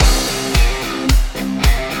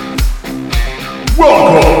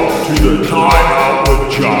Welcome to the Time Out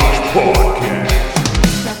with Josh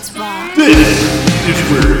podcast. That's right. This is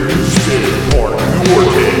where you spend part of your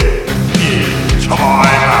day in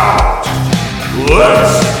time out.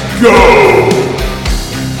 Let's go!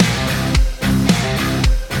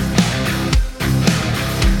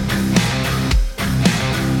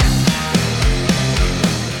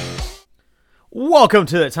 Welcome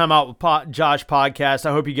to the Time Out with Josh podcast.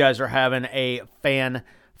 I hope you guys are having a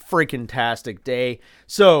freaking-tastic day.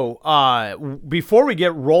 So, before we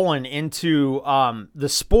get rolling into the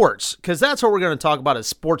sports, because that's what we're going to talk about is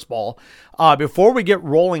sports ball. Before we get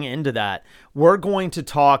rolling into that, we're going to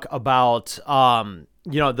talk about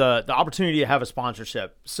the opportunity to have a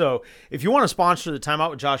sponsorship. So if you want to sponsor the Time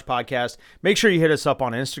Out with Josh podcast, make sure you hit us up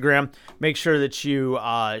on Instagram. Make sure that you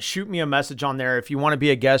shoot me a message on there. If you want to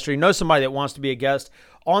be a guest or you know somebody that wants to be a guest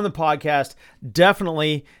on the podcast,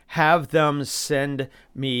 definitely have them send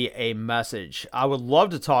me a message. I would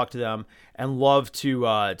love to talk to them and love to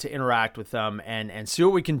interact with them and see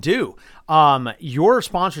what we can do. Your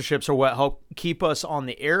sponsorships are what help keep us on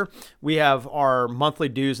the air. We have our monthly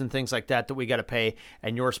dues and things like that we got to pay,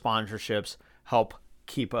 and your sponsorships help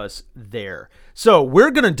keep us there. So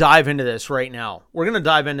we're going to dive into this right now. We're going to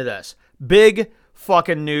dive into this. Big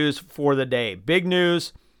fucking news for the day. Big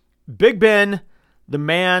news. Big Ben, the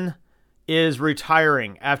man, is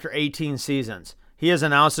retiring after 18 seasons. He has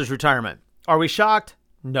announced his retirement. Are we shocked?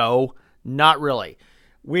 No. Not really.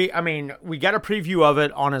 We got a preview of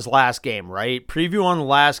it on his last game, right? Preview on the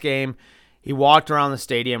last game. He walked around the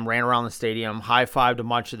stadium, ran around the stadium, high-fived a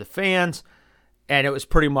bunch of the fans, and it was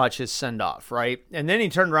pretty much his send-off, right? And then he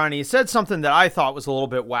turned around and he said something that I thought was a little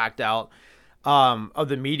bit whacked out of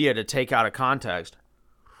the media to take out of context.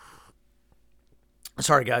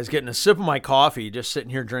 Sorry, guys, getting a sip of my coffee, just sitting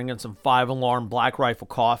here drinking some 5 Alarm Black Rifle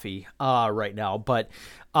coffee right now. But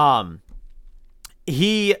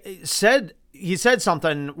he said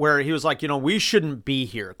something where he was like, we shouldn't be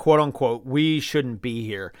here, quote unquote, we shouldn't be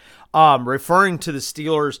here, referring to the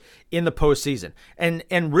Steelers in the postseason.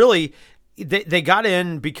 And really, they got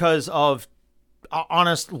in because of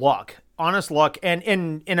honest luck, and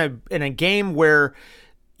in a game where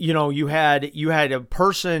you had a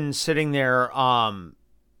person sitting there,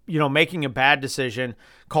 making a bad decision,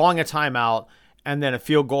 calling a timeout, and then a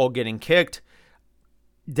field goal getting kicked.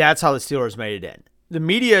 That's how the Steelers made it in. The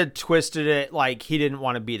media twisted it like he didn't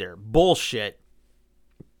want to be there. Bullshit.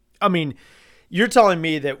 I mean, you're telling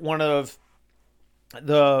me that one of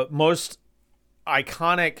the most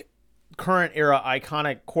iconic, current era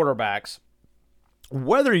iconic quarterbacks,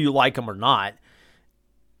 whether you like him or not,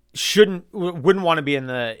 wouldn't want to be in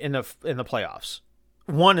the playoffs.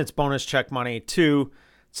 One, it's bonus check money. Two,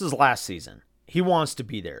 it's his last season. He wants to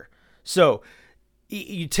be there. So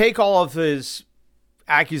you take all of his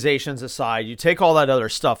accusations aside, you take all that other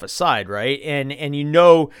stuff aside, right? And you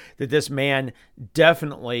know that this man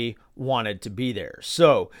definitely wanted to be there.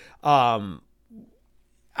 So I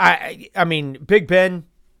mean, Big Ben,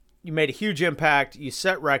 you made a huge impact. You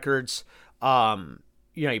set records.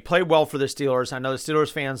 You played well for the Steelers. I know the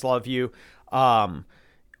Steelers fans love you.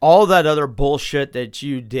 All that other bullshit that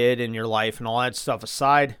you did in your life and all that stuff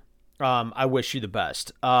aside, I wish you the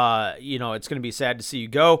best. It's going to be sad to see you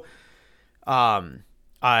go.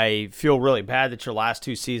 I feel really bad that your last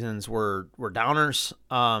 2 seasons were downers.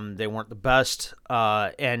 They weren't the best.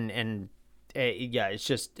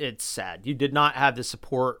 It's sad. You did not have the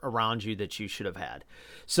support around you that you should have had.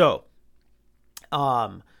 So,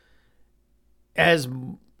 as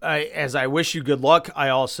I wish you good luck, I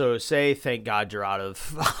also say thank God you're out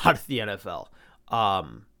of the NFL.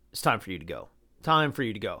 It's time for you to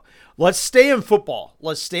go. Let's stay in football. Y'all.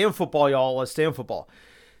 Let's stay in football.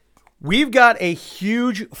 We've got a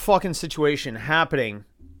huge fucking situation happening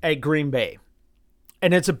at Green Bay.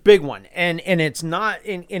 And it's a big one. And it's not,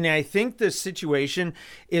 and I think this situation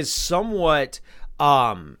is somewhat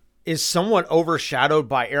overshadowed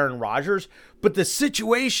by Aaron Rodgers. But the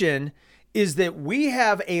situation is that we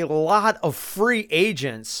have a lot of free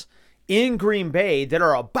agents in Green Bay that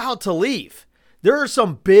are about to leave. There are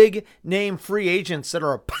some big name free agents that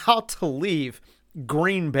are about to leave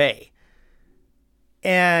Green Bay.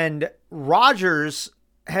 And Rodgers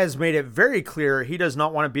has made it very clear he does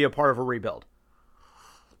not want to be a part of a rebuild.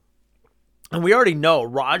 And we already know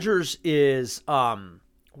Rodgers is a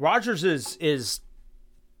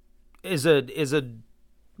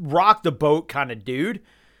rock the boat kind of dude.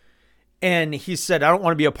 And he said, I don't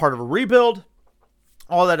want to be a part of a rebuild,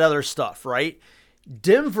 all that other stuff, right?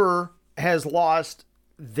 Denver has lost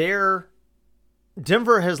their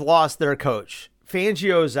coach.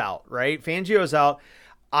 Fangio's out, right? Fangio's out.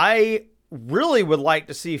 I really would like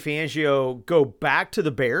to see Fangio go back to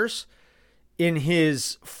the Bears in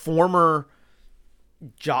his former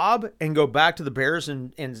job and go back to the Bears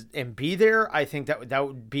and be there. I think that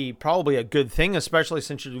would be probably a good thing, especially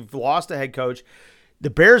since you've lost a head coach. The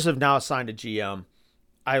Bears have now signed a GM.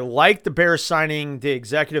 I like the Bears signing the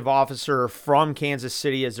executive officer from Kansas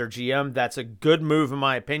City as their GM. That's a good move in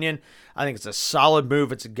my opinion. I think it's a solid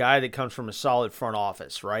move. It's a guy that comes from a solid front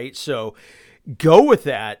office, right? So go with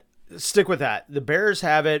that. Stick with that. The Bears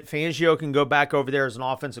have it. Fangio can go back over there as an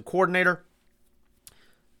offensive coordinator.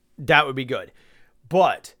 That would be good.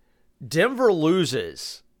 But Denver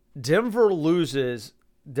loses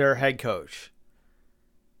their head coach.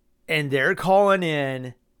 And they're calling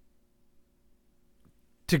in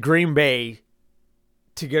to Green Bay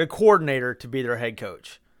to get a coordinator to be their head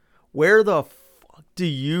coach. Where the fuck do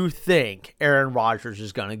you think Aaron Rodgers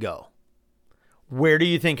is going to go? Where do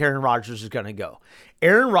you think Aaron Rodgers is going to go?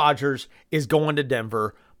 Aaron Rodgers is going to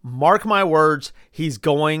Denver. Mark my words, he's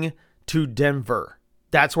going to Denver.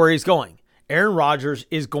 That's where he's going. Aaron Rodgers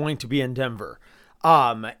is going to be in Denver.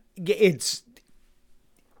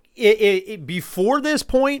 Before this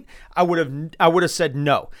point, I would have said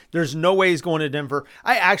no. There's no way he's going to Denver.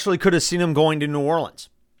 I actually could have seen him going to New Orleans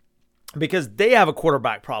because they have a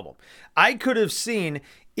quarterback problem. I could have seen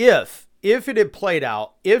if it had played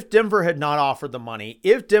out, if Denver had not offered the money,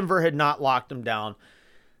 if Denver had not locked him down,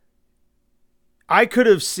 I could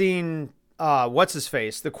have seen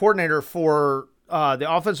the coordinator for the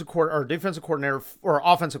offensive coordinator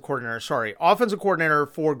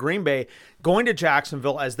for Green Bay going to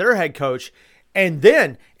Jacksonville as their head coach, and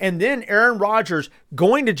then Aaron Rodgers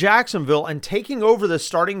going to Jacksonville and taking over the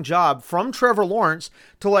starting job from Trevor Lawrence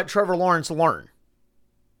to let Trevor Lawrence learn.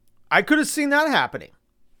 I could have seen that happening.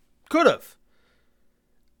 Could have.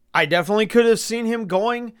 I definitely could have seen him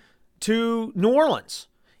going to New Orleans,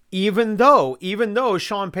 even though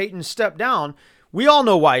Sean Payton stepped down. We all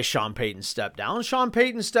know why Sean Payton stepped down. Sean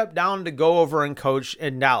Payton stepped down to go over and coach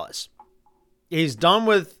in Dallas. He's done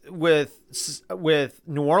with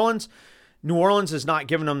New Orleans. New Orleans is not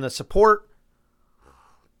giving him the support.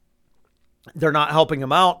 They're not helping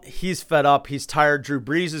him out. He's fed up. He's tired. Drew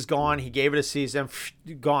Brees is gone. He gave it a season.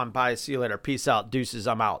 Gone. Bye. See you later. Peace out. Deuces.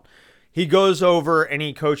 I'm out. He goes over and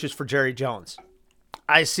he coaches for Jerry Jones.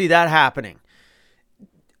 I see that happening.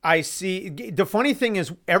 The funny thing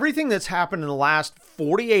is everything that's happened in the last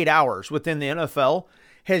 48 hours within the NFL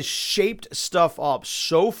has shaped stuff up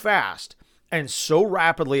so fast and so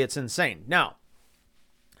rapidly, it's insane. Now,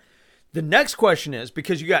 the next question is,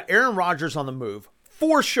 because you got Aaron Rodgers on the move,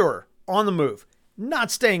 for sure, on the move,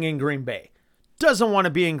 not staying in Green Bay, doesn't want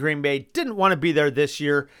to be in Green Bay, didn't want to be there this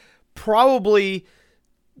year, probably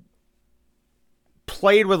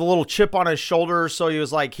played with a little chip on his shoulder, so he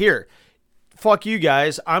was like, here, fuck you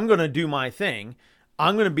guys, I'm going to do my thing.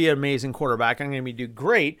 I'm going to be an amazing quarterback. I'm going to do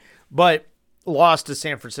great, but lost to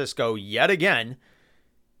San Francisco yet again.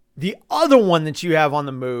 The other one that you have on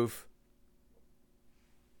the move,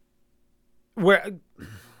 where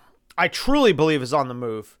I truly believe is on the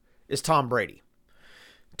move, is Tom Brady.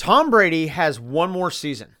 Tom Brady has one more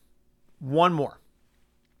season. One more.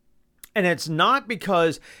 And it's not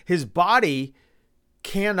because his body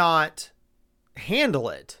cannot handle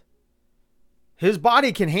it. His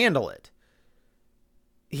body can handle it.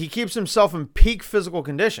 He keeps himself in peak physical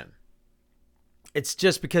condition. It's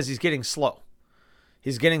just because he's getting slow.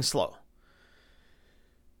 He's getting slow.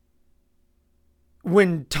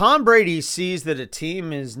 When Tom Brady sees that a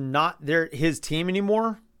team is not his team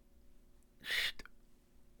anymore,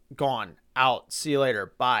 gone, out, see you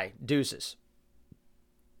later, bye, deuces.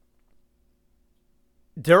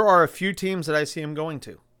 There are a few teams that I see him going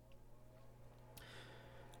to.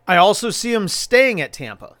 I also see him staying at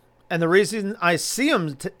Tampa. And the reason I see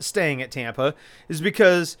him staying at Tampa is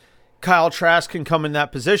because Kyle Trask can come in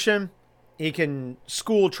that position. He can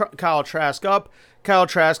school Kyle Trask up. Kyle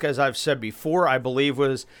Trask, as I've said before, I believe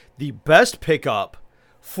was the best pickup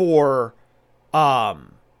for Tampa.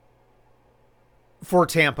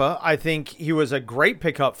 I think he was a great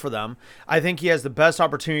pickup for them. I think he has the best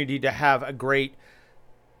opportunity to have a great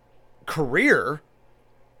career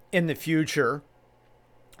in the future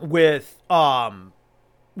with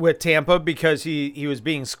Tampa because he was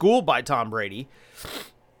being schooled by Tom Brady.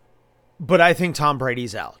 But I think Tom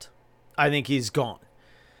Brady's out. I think he's gone.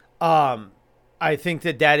 I think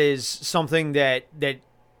that is something that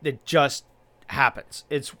just happens.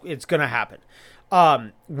 It's going to happen.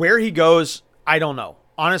 Where he goes, I don't know.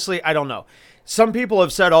 Honestly, I don't know. Some people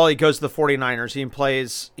have said, he goes to the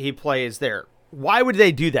 49ers. He plays there. Why would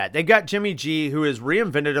they do that? They got Jimmy G, who has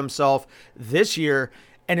reinvented himself this year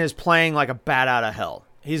and is playing like a bat out of hell.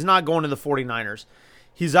 He's not going to the 49ers.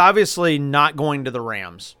 He's obviously not going to the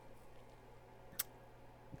Rams.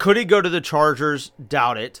 Could he go to the Chargers?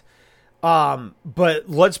 Doubt it. But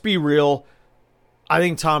let's be real. I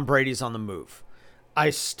think Tom Brady's on the move. I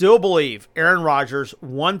still believe Aaron Rodgers,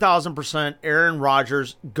 1,000% Aaron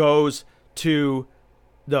Rodgers goes to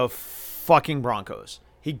the fucking Broncos.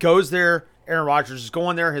 He goes there. Aaron Rodgers is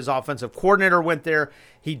going there. His offensive coordinator went there.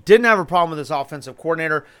 He didn't have a problem with his offensive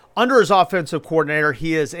coordinator. Under his offensive coordinator,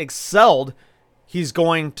 he has excelled. He's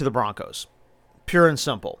going to the Broncos. Pure and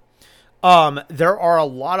simple. There are a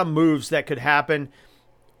lot of moves that could happen.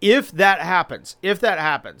 If that happens,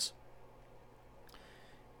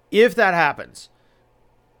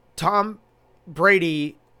 Tom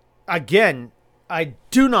Brady, again, I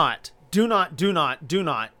do not.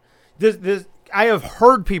 This, I have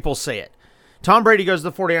heard people say it. Tom Brady goes to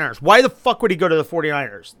the 49ers. Why the fuck would he go to the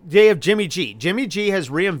 49ers? They have Jimmy G. Jimmy G has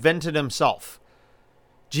reinvented himself.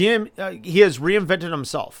 He has reinvented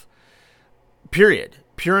himself. Period.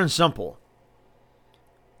 Pure and simple.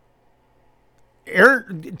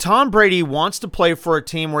 Tom Brady wants to play for a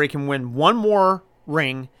team where he can win one more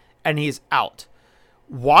ring and he's out.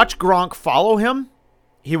 Watch Gronk follow him.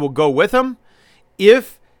 He will go with him.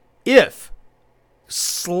 If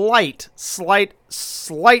slight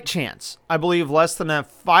chance, I believe less than a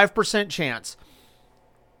 5% chance,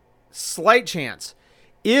 slight chance,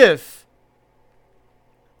 if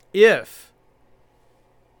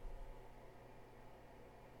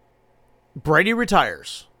Brady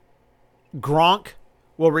retires, Gronk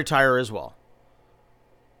will retire as well.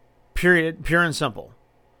 Period. Pure and simple.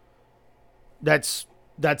 That's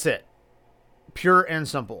it. Pure and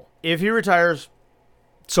simple. If he retires,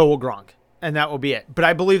 so will Gronk. And that will be it. But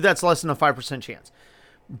I believe that's less than a 5% chance.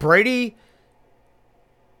 Brady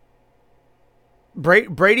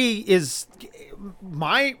is,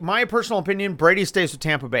 my personal opinion, Brady stays with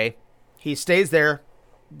Tampa Bay. He stays there.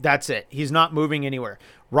 That's it. He's not moving anywhere.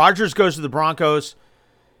 Rodgers goes to the Broncos.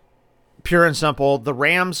 Pure and simple. The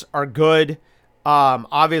Rams are good.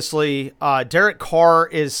 Obviously, Derek Carr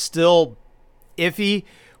is still iffy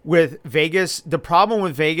with Vegas. The problem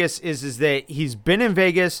with Vegas is that he's been in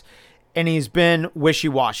Vegas and he's been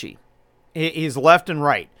wishy-washy. He's left and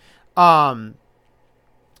right.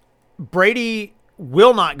 Brady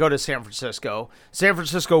will not go to San Francisco. San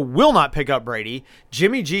Francisco will not pick up Brady.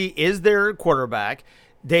 Jimmy G is their quarterback.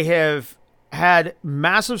 They have had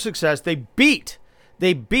massive success. They beat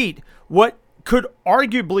what could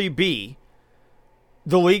arguably be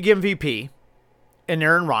the league MVP in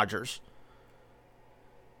Aaron Rodgers.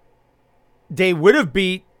 They would have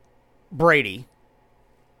beat Brady.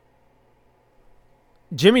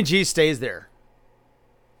 Jimmy G stays there.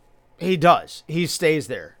 He does. He stays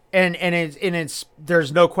there. And it's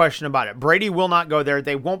there's no question about it. Brady will not go there.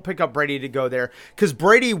 They won't pick up Brady to go there because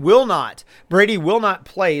Brady will not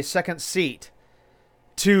play second seat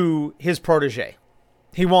to his protege.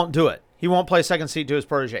 He won't do it. He won't play second seat to his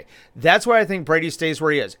protege. That's why I think Brady stays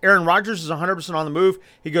where he is. Aaron Rodgers is 100% on the move.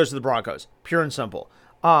 He goes to the Broncos. Pure and simple.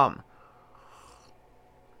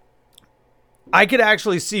 I could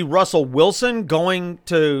actually see Russell Wilson going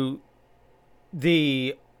to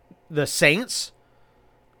the Saints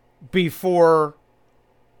before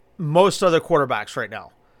most other quarterbacks right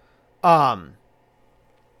now.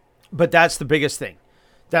 But that's the biggest thing.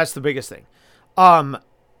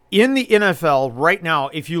 In the NFL right now,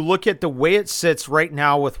 if you look at the way it sits right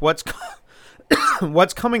now with what's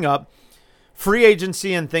coming up, free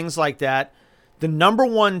agency and things like that, the number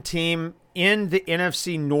one team in the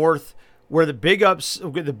NFC North where the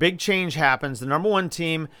big change happens, the number one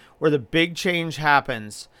team where the big change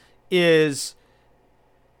happens is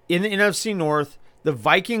in the NFC North. The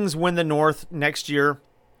Vikings win the North next year.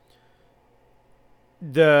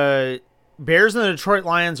 The Bears and the Detroit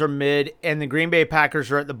Lions are mid, and the Green Bay Packers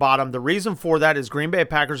are at the bottom. The reason for that is Green Bay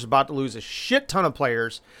Packers are about to lose a shit ton of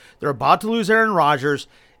players. They're about to lose Aaron Rodgers.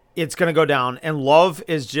 It's going to go down, and Love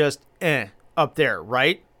is just up there,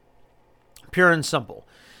 right? Pure and simple.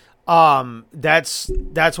 That's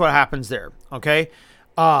what happens there, okay?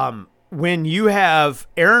 When you have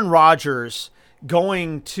Aaron Rodgers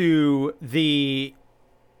going to the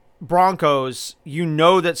Broncos, you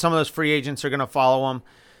know that some of those free agents are going to follow him.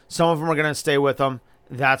 Some of them are going to stay with him.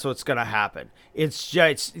 That's what's going to happen.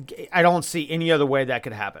 I don't see any other way that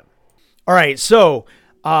could happen. All right, so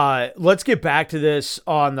let's get back to this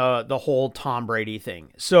on the whole Tom Brady thing.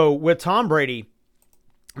 So with Tom Brady,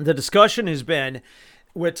 the discussion has been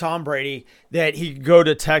with Tom Brady that he could go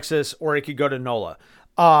to Texas or he could go to NOLA.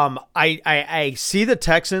 I see the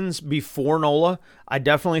Texans before NOLA. I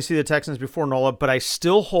definitely see the Texans before NOLA, but I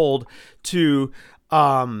still hold to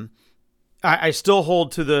I still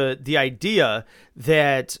hold to the idea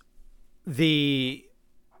that the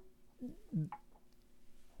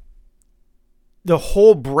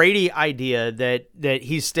whole Brady idea that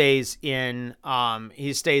he stays in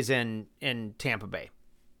Tampa Bay.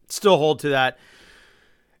 Still hold to that.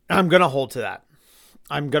 I'm gonna hold to that.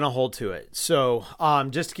 I'm gonna hold to it. So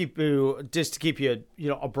just to keep you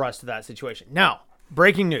abreast of that situation. Now,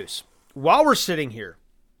 breaking news. While we're sitting here,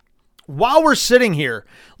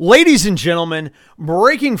 ladies and gentlemen,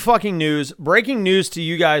 breaking news to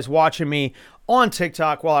you guys watching me on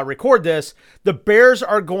TikTok while I record this. The Bears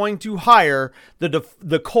are going to hire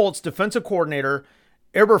the Colts defensive coordinator,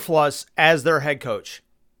 Eberflus, as their head coach.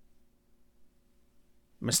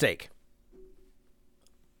 Mistake.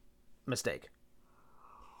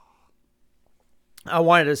 I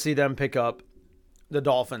wanted to see them pick up the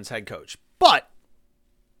Dolphins head coach, but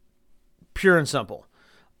pure and simple.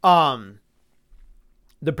 The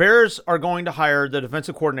Bears are going to hire the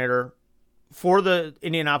defensive coordinator for the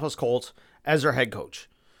Indianapolis Colts as their head coach.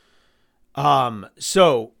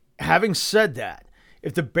 So having said that,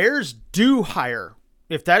 if the Bears do hire,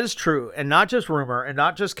 if that is true and not just rumor and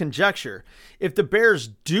not just conjecture, if the Bears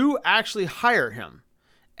do actually hire him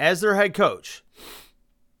as their head coach,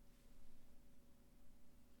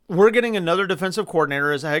 we're getting another defensive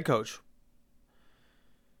coordinator as a head coach.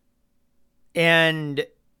 And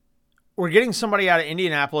we're getting somebody out of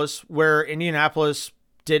Indianapolis where Indianapolis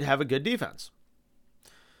did have a good defense.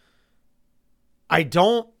 I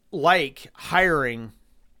don't like hiring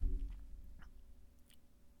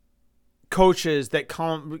coaches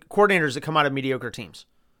coordinators that come out of mediocre teams.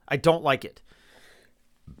 I don't like it.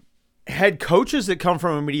 Head coaches that come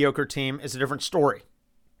from a mediocre team is a different story.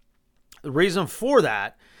 The reason for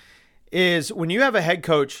that is when you have a head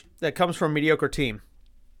coach that comes from a mediocre team,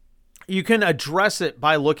 you can address it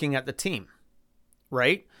by looking at the team,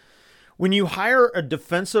 right? When you hire a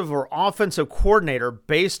defensive or offensive coordinator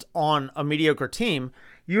based on a mediocre team,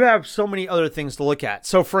 you have so many other things to look at.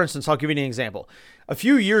 So, for instance, I'll give you an example. A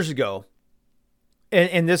few years ago,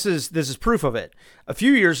 and this is proof of it. A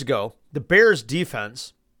few years ago, the Bears'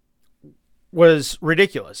 defense was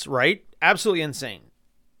ridiculous, right? Absolutely insane.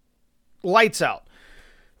 Lights out.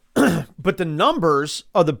 But the numbers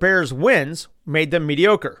of the Bears' wins made them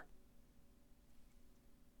mediocre.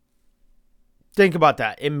 Think about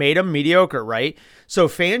that. It made them mediocre, right? So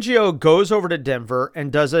Fangio goes over to Denver and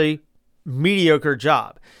does a mediocre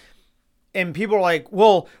job. And people are like,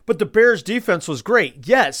 well, but the Bears' defense was great.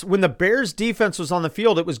 Yes, when the Bears' defense was on the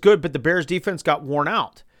field, it was good, but the Bears' defense got worn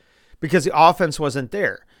out because the offense wasn't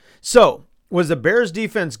there. So was the Bears'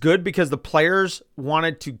 defense good because the players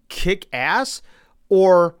wanted to kick ass,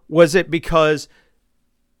 or was it because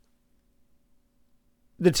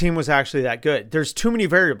the team was actually that good? There's too many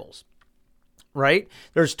variables, right?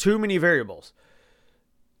 There's too many variables.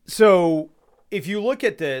 So if you look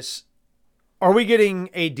at this, are we getting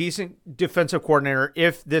a decent defensive coordinator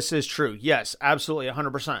if this is true? Yes, absolutely,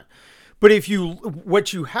 100%. But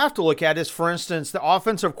what you have to look at is, for instance, the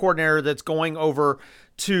offensive coordinator that's going over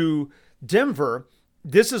to Denver.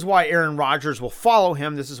 This is why Aaron Rodgers will follow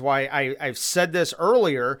him. This is why I've said this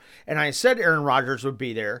earlier, and I said Aaron Rodgers would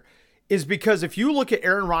be there, is because if you look at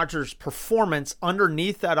Aaron Rodgers' performance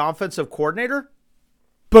underneath that offensive coordinator,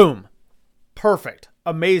 boom, perfect,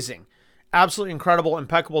 amazing, absolutely incredible,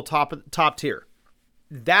 impeccable, top tier.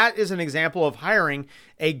 That is an example of hiring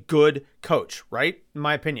a good coach, right? In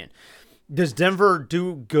my opinion. Does Denver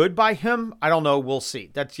do good by him? I don't know. We'll see.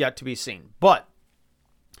 That's yet to be seen. But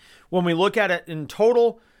when we look at it in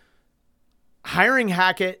total, hiring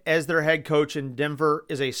Hackett as their head coach in Denver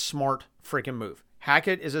is a smart freaking move.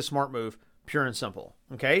 Hackett is a smart move, pure and simple.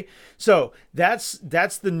 Okay, so that's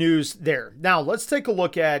the news there. Now let's take a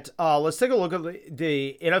look at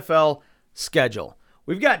the NFL schedule.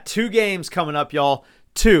 We've got 2 games coming up, y'all.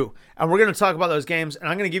 2, and we're going to talk about those games, and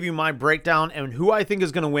I'm going to give you my breakdown and who I think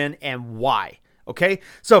is going to win and why. Okay,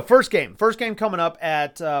 so first game coming up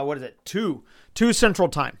at 2 Central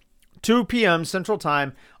Time. 2 p.m. Central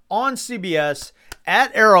Time on CBS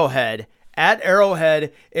at Arrowhead. At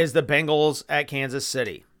Arrowhead is the Bengals at Kansas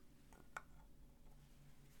City.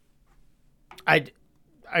 I'm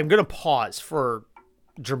going to pause for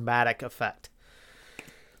dramatic effect.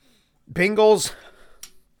 Bengals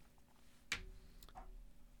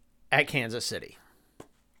at Kansas City.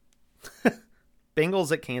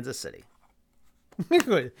 Bengals at Kansas City.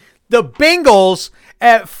 The Bengals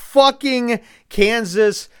at fucking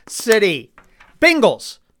Kansas City.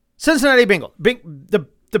 Bengals. Cincinnati Bengals.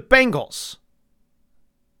 The Bengals.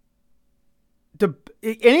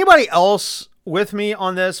 Anybody else with me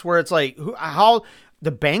on this where it's like, how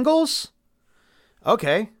the Bengals?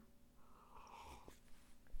 Okay.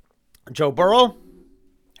 Joe Burrow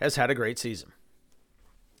has had a great season.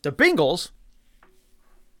 The Bengals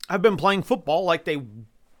have been playing football like they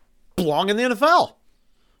belong in the NFL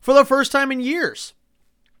for the first time in years.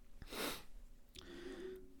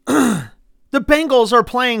 The Bengals are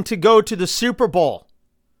playing to go to the Super Bowl.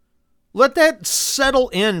 Let that settle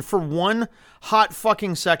in for one hot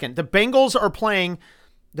fucking second. The Bengals are playing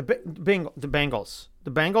the Bengals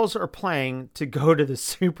are playing to go to the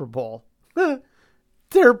Super Bowl.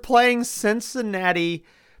 They're playing Cincinnati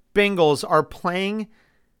Bengals are playing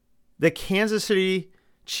the Kansas City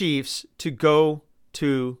Chiefs to go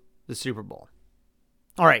to the Super Bowl.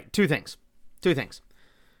 All right, two things. Could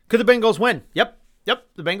the Bengals win? Yep,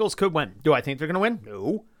 the Bengals could win. Do I think they're going to win?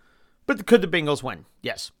 No. But could the Bengals win?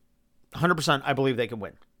 Yes. 100% I believe they can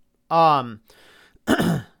win.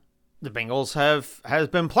 The Bengals has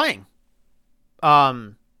been playing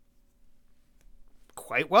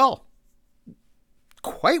quite well.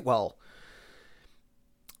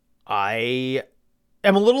 I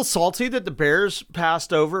am a little salty that the Bears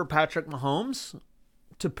passed over Patrick Mahomes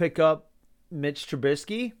to pick up Mitch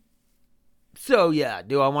Trubisky. So yeah,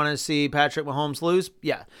 do I want to see Patrick Mahomes lose?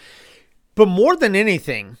 Yeah. But more than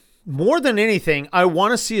anything, I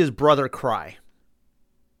want to see his brother cry.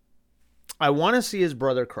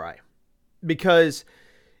 Because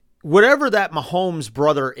whatever that Mahomes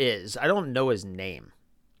brother is, I don't know his name,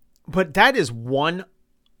 but that is one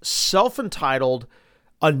self-entitled,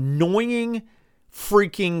 annoying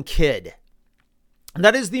freaking kid.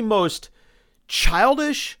 That is the most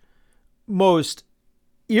childish, most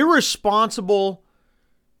irresponsible,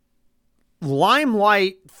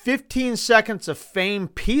 limelight, 15 seconds of fame,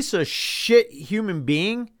 piece of shit human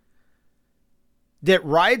being that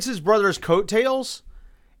rides his brother's coattails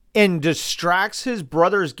and distracts his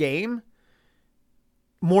brother's game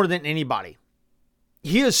more than anybody.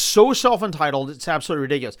 He is so self-entitled, it's absolutely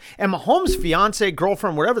ridiculous. And Mahomes' fiance,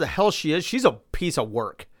 girlfriend, whatever the hell she is, she's a piece of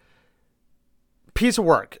work.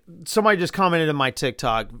 Somebody just commented in my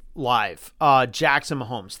TikTok live. Jackson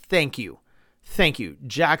Mahomes. Thank you.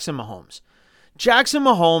 Jackson Mahomes. Jackson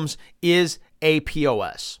Mahomes is a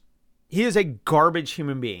POS. He is a garbage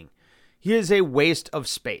human being. He is a waste of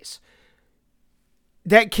space.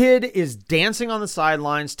 That kid is dancing on the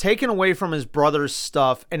sidelines, taken away from his brother's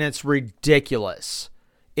stuff, and it's ridiculous.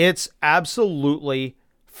 It's absolutely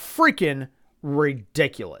freaking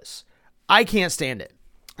ridiculous. I can't stand it.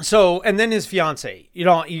 So, and then his fiance,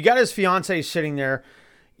 you got his fiance sitting there,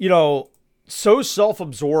 so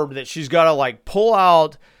self-absorbed that she's got to like pull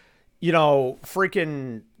out,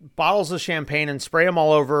 freaking bottles of champagne and spray them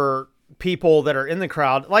all over people that are in the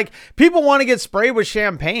crowd. Like, people want to get sprayed with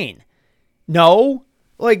champagne. No.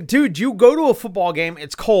 Like, dude, you go to a football game,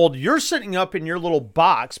 it's cold, you're sitting up in your little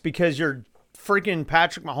box because you're freaking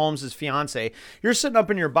Patrick Mahomes' fiance. You're sitting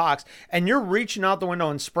up in your box and you're reaching out the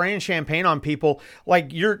window and spraying champagne on people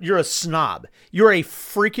like you're a snob. You're a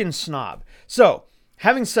freaking snob. So,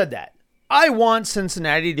 having said that, I want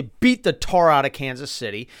Cincinnati to beat the tar out of Kansas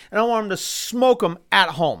City, and I want them to smoke them at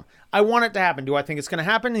home. I want it to happen. Do I think it's going to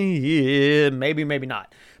happen? Yeah, maybe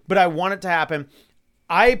not. But I want it to happen.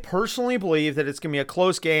 I personally believe that it's going to be a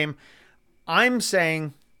close game. I'm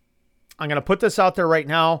saying, I'm going to put this out there right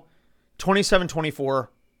now, 27-24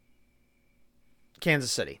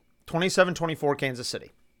 Kansas City. 27-24 Kansas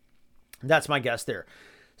City. That's my guess there.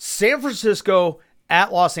 San Francisco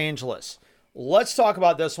at Los Angeles. Let's talk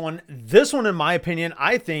about this one. This one, in my opinion,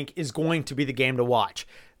 I think is going to be the game to watch.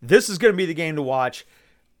 This is going to be the game to watch.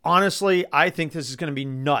 Honestly, I think this is going to be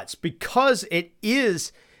nuts because it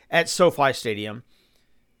is at SoFi Stadium.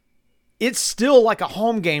 It's still like a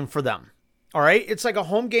home game for them. All right? It's like a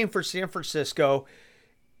home game for San Francisco.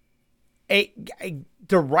 They're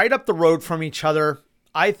right up the road from each other.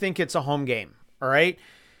 I think it's a home game. All right?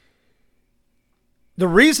 The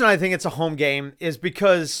reason I think it's a home game is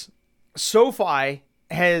because SoFi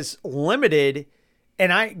has limited,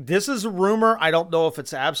 and this is a rumor. I don't know if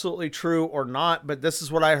it's absolutely true or not, but this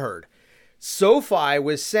is what I heard. SoFi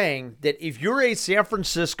was saying that if you're a San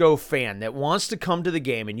Francisco fan that wants to come to the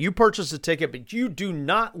game and you purchase a ticket, but you do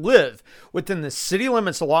not live within the city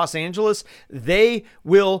limits of Los Angeles, they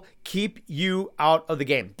will keep you out of the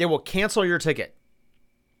game. They will cancel your ticket.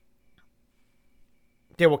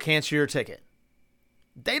 They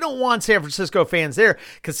don't want San Francisco fans there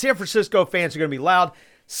because San Francisco fans are going to be loud.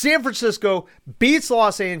 San Francisco beats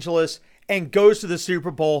Los Angeles and goes to the Super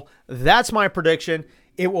Bowl. That's my prediction.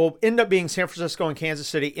 It will end up being San Francisco and Kansas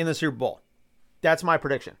City in the Super Bowl. That's my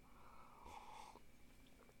prediction.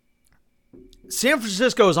 San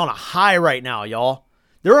Francisco is on a high right now, y'all.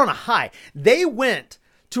 They're on a high. They went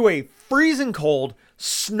to a freezing cold,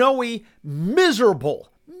 snowy,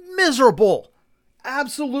 miserable miserable,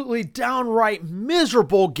 absolutely downright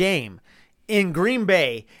miserable game in Green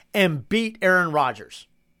Bay and beat Aaron Rodgers.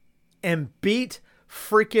 And beat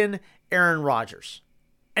freaking Aaron Rodgers.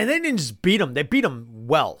 And they didn't just beat him. They beat him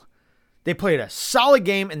well. They played a solid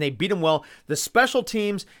game and they beat him well. The special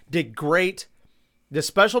teams did great.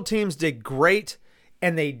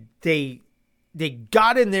 And they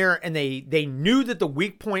got in there and they knew that the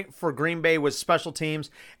weak point for Green Bay was special teams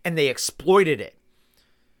and they exploited it.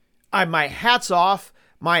 My hats off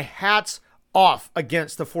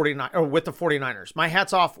against the 49ers, or with the 49ers. My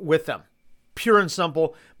hats off with them. Pure and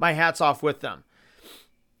simple, my hat's off with them.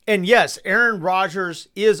 And yes, Aaron Rodgers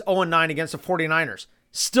is 0-9 against the 49ers.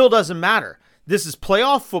 Still doesn't matter. This is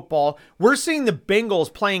playoff football. We're seeing the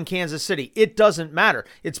Bengals playing Kansas City. It doesn't matter.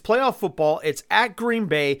 It's playoff football. It's at Green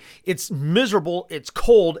Bay. It's miserable. It's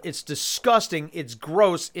cold. It's disgusting. It's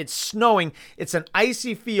gross. It's snowing. It's an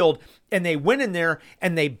icy field. And they went in there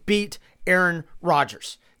and they beat Aaron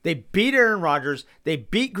Rodgers. They beat Aaron Rodgers. They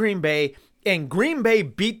beat Green Bay. And Green Bay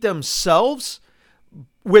beat themselves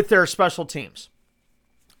with their special teams.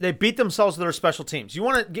 They beat themselves with their special teams. You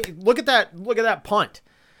want to look at that punt.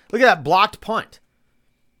 Look at that blocked punt.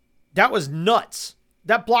 That was nuts.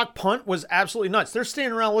 That blocked punt was absolutely nuts. They're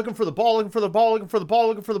standing around looking for the ball,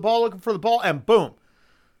 and boom.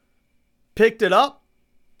 Picked it up,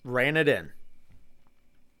 ran it in.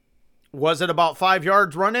 Was it about 5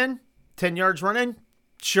 yards run in? 10 yards run in?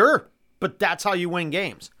 Sure, but that's how you win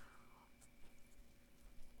games.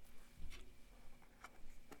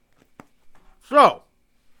 So,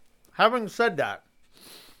 having said that,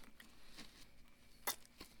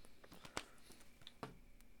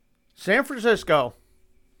 San Francisco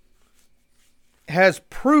has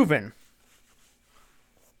proven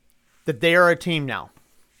that they are a team now.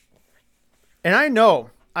 And I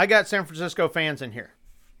know I got San Francisco fans in here.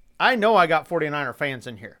 I know I got 49er fans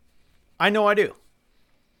in here. I know I do.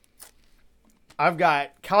 I've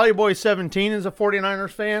got Caliboy17 as a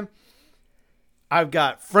 49ers fan. I've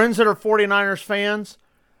got friends that are 49ers fans.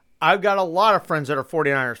 I've got a lot of friends that are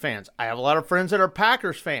 49ers fans. I have a lot of friends that are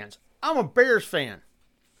Packers fans. I'm a Bears fan.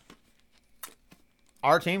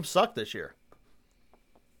 Our team sucked this year.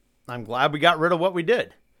 I'm glad we got rid of what we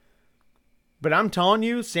did. But I'm telling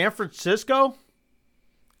you, San Francisco,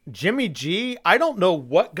 Jimmy G, I don't know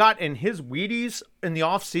what got in his Wheaties in the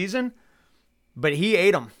offseason, but he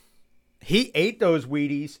ate them. He ate those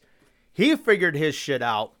Wheaties. He figured his shit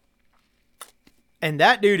out. And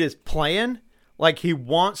that dude is playing like he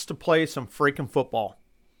wants to play some freaking football.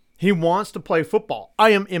 He wants to play football. I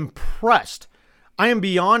am impressed. I am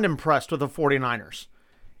beyond impressed with the 49ers.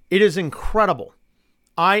 It is incredible.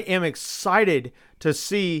 I am excited to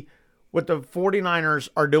see what the 49ers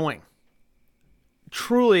are doing.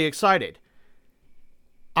 Truly excited.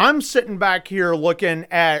 I'm sitting back here looking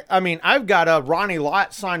at, I've got a Ronnie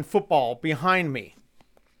Lott signed football behind me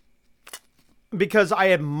because I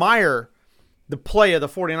admire the play of the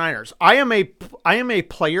 49ers. I am a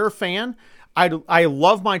player fan. I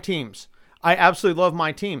love my teams. I absolutely love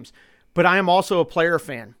my teams. But I am also a player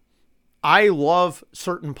fan. I love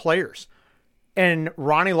certain players. And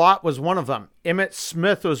Ronnie Lott was one of them. Emmitt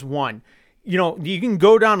Smith was one. You know, you can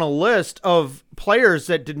go down a list of players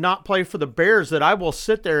that did not play for the Bears that I will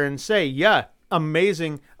sit there and say, yeah,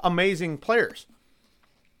 amazing, amazing players.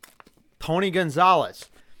 Tony Gonzalez,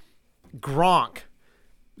 Gronk,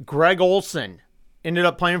 Greg Olsen ended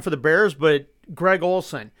up playing for the Bears, but Greg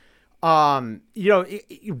Olsen,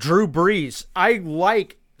 Drew Brees. I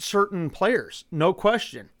like certain players, no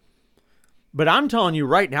question. But I'm telling you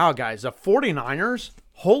right now, guys, the 49ers,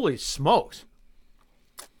 holy smokes.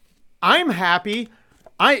 I'm happy.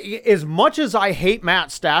 As much as I hate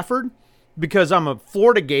Matt Stafford because I'm a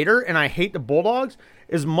Florida Gator and I hate the Bulldogs,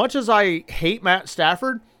 as much as I hate Matt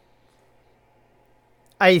Stafford,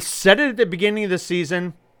 I said it at the beginning of the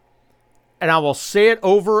season, and I will say it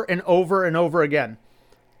over and over and over again.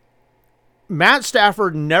 Matt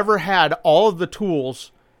Stafford never had all of the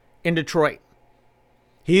tools in Detroit.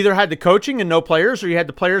 He either had the coaching and no players, or he had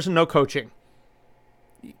the players and no coaching.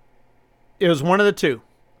 It was one of the two.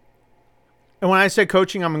 And when I say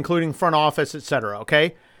coaching, I'm including front office, etc.,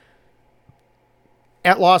 okay?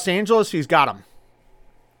 At Los Angeles, he's got them.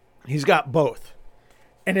 He's got both.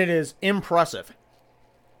 And it is impressive.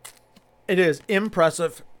 It is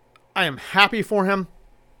impressive. I am happy for him.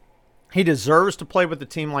 He deserves to play with a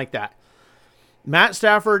team like that. Matt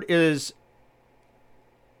Stafford is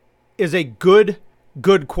a good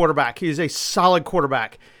quarterback. He is a solid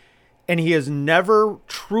quarterback. And he has never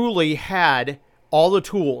truly had all the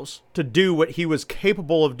tools to do what he was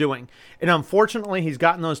capable of doing. And unfortunately, he's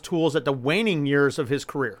gotten those tools at the waning years of his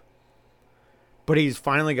career. but he's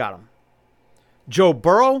finally got him. Joe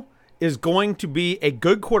Burrow is going to be a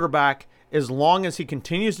good quarterback as long as he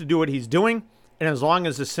continues to do what he's doing and as long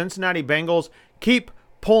as the Cincinnati Bengals keep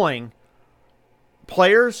pulling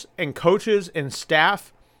players and coaches and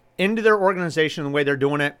staff into their organization the way they're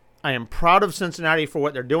doing it. I am proud of Cincinnati for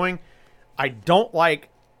what they're doing. I don't like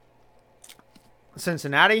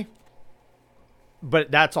Cincinnati,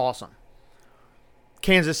 but that's awesome.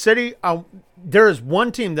 Kansas City, there is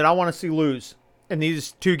one team that I want to see lose in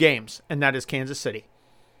these two games, and that is Kansas City.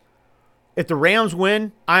 If the Rams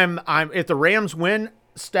win, if the Rams win,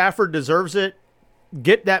 Stafford deserves it.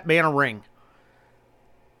 Get that man a ring.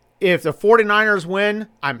 If the 49ers win,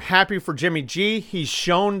 I'm happy for Jimmy G. He's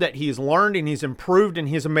shown that he's learned and he's improved and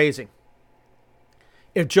he's amazing.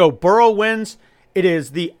 If Joe Burrow wins, it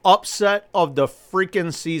is the upset of the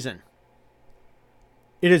freaking season.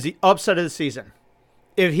 It is the upset of the season.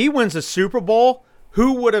 If he wins a Super Bowl,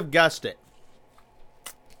 who would have guessed it?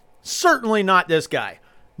 Certainly not this guy.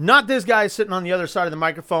 Not this guy sitting on the other side of the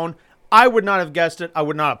microphone. I would not have guessed it. I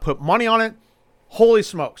would not have put money on it. Holy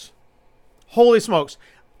smokes. Holy smokes.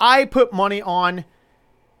 I put money on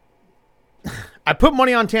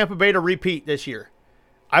Tampa Bay to repeat this year.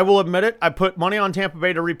 I will admit it. I put money on Tampa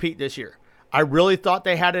Bay to repeat this year. I really thought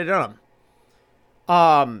they had it in them.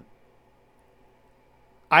 I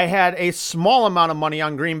had a small amount of money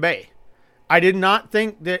on Green Bay. I did not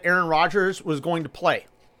think that Aaron Rodgers was going to play.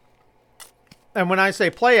 And when I say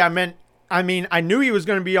play, I mean I knew he was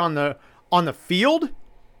going to be on the field.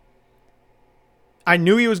 I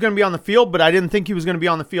knew he was going to be on the field, but I didn't think he was going to be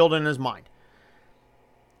on the field in his mind.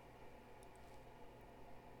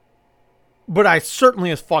 But I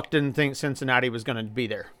certainly as fuck didn't think Cincinnati was going to be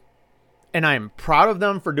there. And I am proud of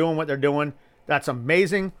them for doing what they're doing. That's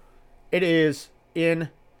amazing. It is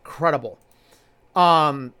incredible.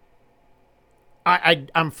 I'm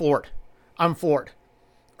floored. I'm floored.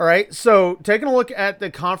 All right, so taking a look at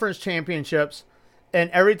the conference championships and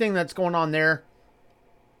everything that's going on there,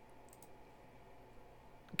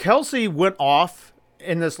 Kelsey went off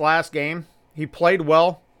in this last game. He played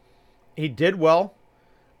well. He did well.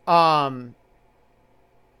 But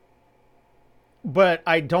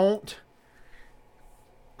I don't...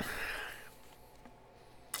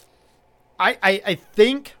 I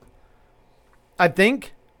think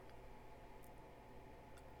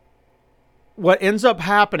what ends up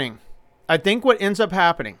happening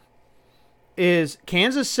is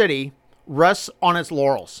Kansas City rests on its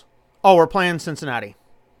laurels. Oh, we're playing Cincinnati.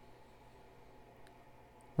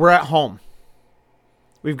 We're at home.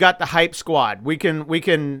 We've got the hype squad. We can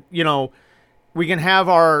have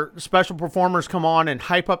our special performers come on and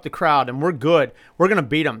hype up the crowd, and we're good. We're going to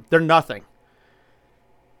beat them. They're nothing.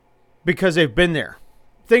 Because they've been there.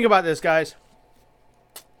 Think about this, guys.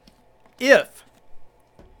 If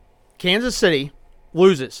Kansas City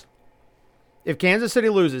loses,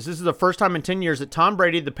 this is the first time in 10 years that Tom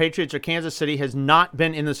Brady, the Patriots, or Kansas City has not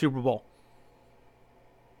been in the Super Bowl.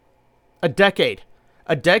 A decade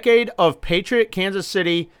of Patriot, Kansas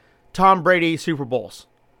City, Tom Brady Super Bowls.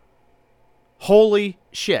 Holy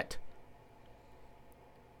shit.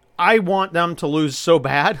 I want them to lose so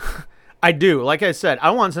bad. I do. Like I said,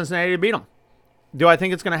 I want Cincinnati to beat them. Do I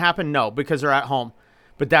think it's going to happen? No, because they're at home.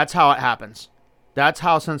 But that's how it happens. That's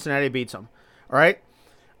how Cincinnati beats them. All right?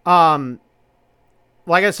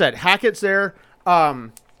 Like I said, Hackett's there.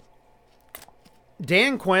 Dan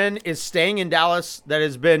Quinn is staying in Dallas. That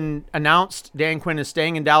has been announced. Dan Quinn is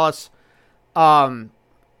staying in Dallas. I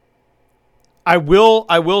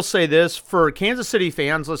will say this for Kansas City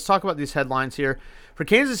fans. Let's talk about these headlines here. For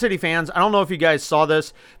Kansas City fans, I don't know if you guys saw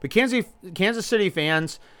this, but Kansas City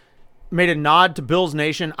fans made a nod to Bills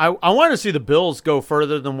Nation. I want to see the Bills go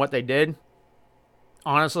further than what they did,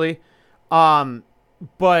 honestly.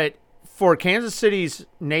 But for Kansas City's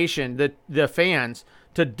Nation, the fans,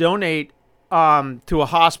 to donate to a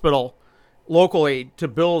hospital locally to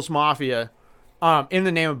Bills Mafia, in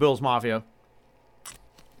the name of Bills Mafia,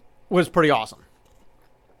 was pretty awesome.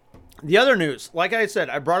 The other news, like I said,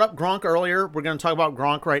 I brought up Gronk earlier. We're going to talk about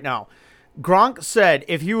Gronk right now. Gronk said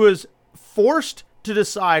if he was forced to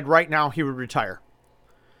decide right now, he would retire.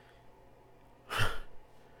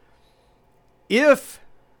 If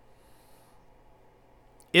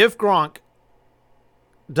Gronk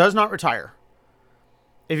does not retire,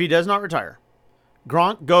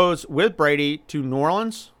 Gronk goes with Brady to New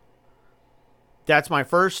Orleans. That's my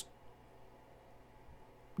first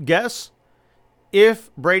guess.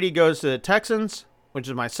 If Brady goes to the Texans, which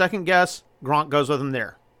is my second guess, Gronk goes with him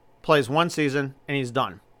there. Plays one season, and he's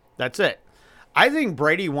done. That's it. I think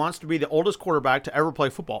Brady wants to be the oldest quarterback to ever play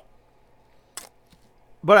football.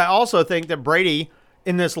 But I also think that Brady,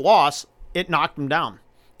 in this loss, it knocked him down.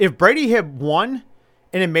 If Brady had won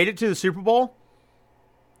and had made it to the Super Bowl,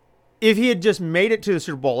 if he had just made it to the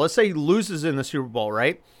Super Bowl, let's say he loses in the Super Bowl,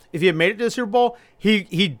 right? If he had made it to the Super Bowl,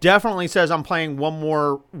 he definitely says, I'm playing one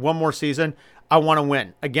more season. I want to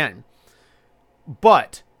win again.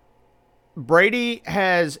 But Brady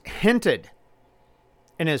has hinted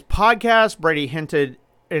in his podcast, Brady hinted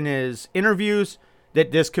in his interviews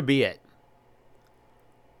that this could be it.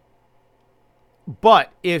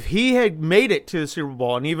 But if he had made it to the Super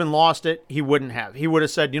Bowl and even lost it, he wouldn't have. He would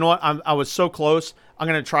have said, you know what, I was so close, I'm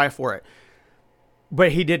going to try for it.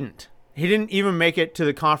 But he didn't. He didn't even make it to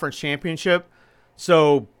the conference championship.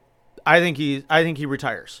 So I think he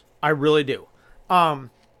retires. I really do.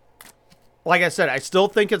 Like I said, I still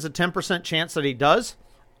think it's a 10% chance that he does.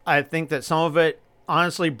 I think that some of it,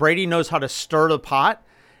 honestly, Brady knows how to stir the pot.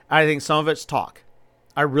 I think some of it's talk.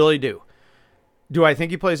 I really do. Do I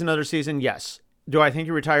think he plays another season? Yes. Do I think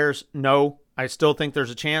he retires? No. I still think there's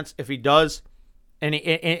a chance. If he does,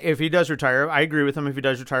 if he does retire, I agree with him. If he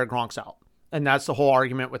does retire, Gronk's out. And that's the whole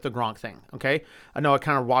argument with the Gronk thing. Okay. I know I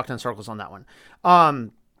kind of walked in circles on that one.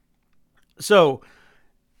 So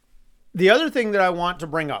the other thing that I want to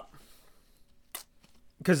bring up,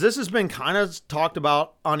 because this has been kind of talked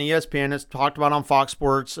about on ESPN, it's talked about on Fox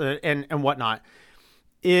Sports and whatnot,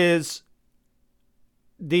 is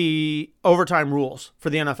the overtime rules for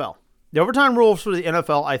the NFL. The overtime rules for the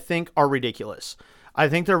NFL, I think, are ridiculous. I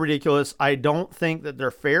think they're ridiculous. I don't think that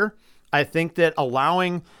they're fair. I think that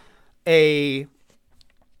allowing a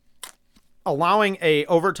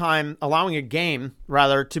game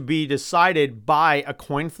rather to be decided by a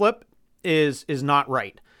coin flip is not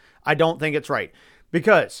right. I don't think it's right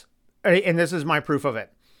because, and this is my proof of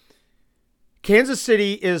it. Kansas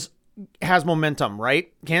City has momentum,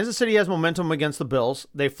 right? Kansas City has momentum against the Bills.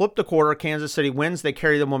 They flip the quarter. Kansas City wins. They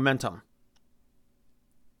carry the momentum.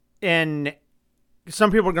 And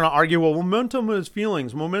some people are going to argue, well, momentum is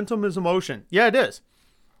feelings. Momentum is emotion. Yeah, it is.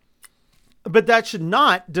 But that should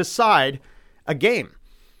not decide a game.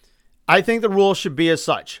 I think the rule should be as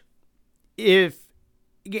such. Really,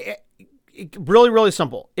 really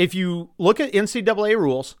simple. If you look at NCAA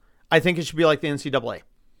rules, I think it should be like the NCAA.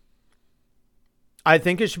 I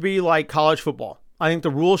think it should be like college football. I think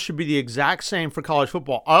the rules should be the exact same for college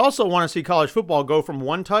football. I also want to see college football go from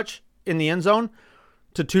 1 touch in the end zone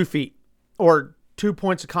to 2 feet or 2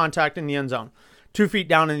 points of contact in the end zone, 2 feet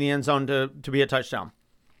down in the end zone to be a touchdown.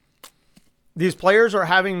 These players are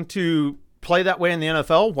having to play that way in the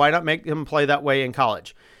NFL. Why not make them play that way in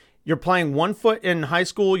college? You're playing 1 foot in high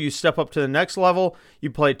school. You step up to the next level.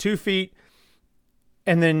 You play 2 feet,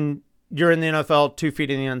 and then you're in the NFL 2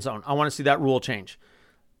 feet in the end zone. I want to see that rule change.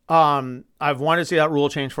 I've wanted to see that rule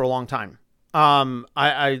change for a long time.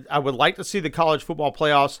 I would like to see the college football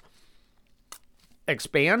playoffs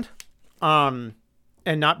expand and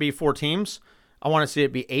not be 4 teams. I want to see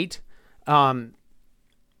it be 8. I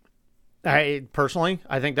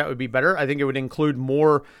think that would be better. I think it would include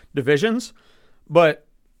more divisions, but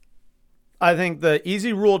I think the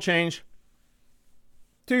easy rule change,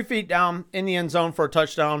 2 feet down in the end zone for a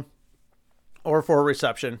touchdown or for a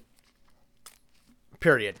reception,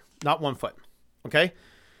 period. Not 1 foot. Okay.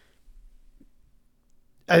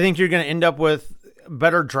 I think you're going to end up with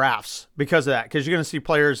better drafts because of that, because you're going to see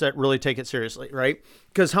players that really take it seriously, right?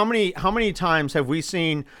 Because how many times have we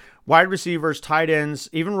seen wide receivers, tight ends,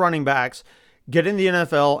 even running backs get in the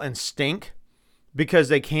NFL and stink because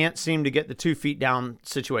they can't seem to get the 2 feet down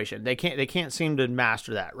situation. They can't seem to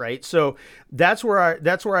master that, right? So that's where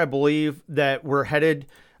I believe that we're headed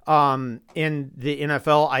in the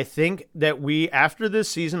NFL. I think that after this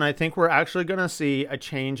season, I think we're actually going to see a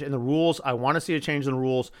change in the rules. I want to see a change in the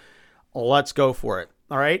rules. Let's go for it.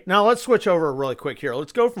 All right. Now let's switch over really quick here.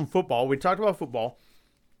 Let's go from football. We talked about football.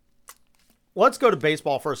 Let's go to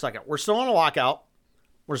baseball for a second. We're still on a lockout.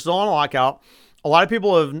 A lot of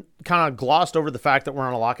people have kind of glossed over the fact that we're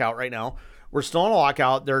on a lockout right now. We're still on a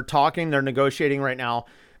lockout. They're talking, they're negotiating right now,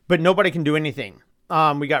 but nobody can do anything.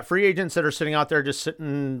 We got free agents that are sitting out there just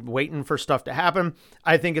sitting, waiting for stuff to happen.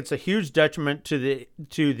 I think it's a huge detriment to the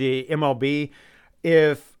MLB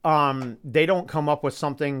if they don't come up with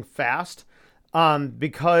something fast,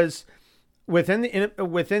 because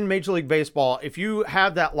within Major League Baseball, if you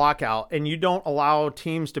have that lockout and you don't allow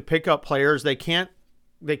teams to pick up players, they can't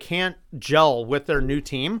gel with their new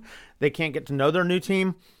team. They can't get to know their new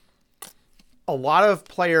team. A lot of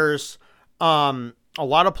players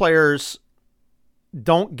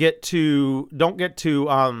don't get to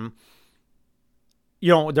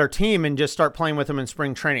their team and just start playing with them in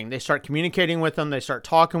spring training. They start communicating with them. They start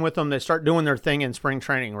talking with them. They start doing their thing in spring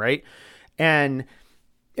training, right? And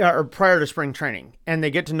or prior to spring training, and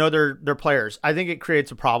they get to know their players, I think it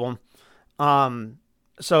creates a problem.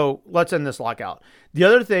 So let's end this lockout. The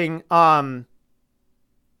other thing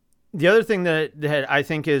that I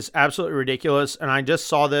think is absolutely ridiculous, and I just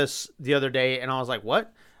saw this the other day, and I was like,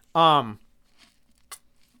 what? AAA.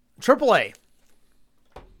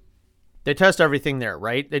 They test everything there,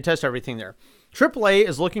 right? They test everything there. AAA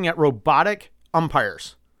is looking at robotic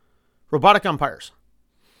umpires. Robotic umpires.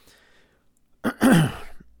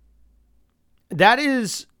 That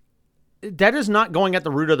is not going at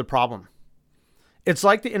the root of the problem. It's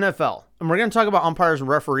like the NFL. And we're going to talk about umpires and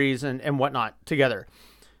referees and whatnot together.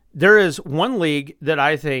 There is one league that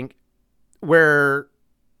I think where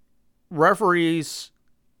referees,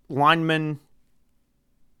 linemen,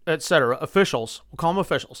 etc., officials, we'll call them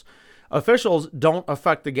officials don't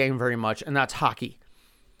affect the game very much, and that's hockey.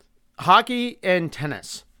 Hockey and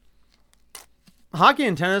tennis. Hockey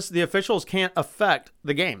and tennis, the officials can't affect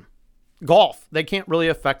the game. Golf, they can't really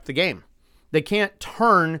affect the game. They can't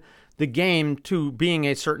turn the game to being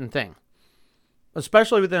a certain thing.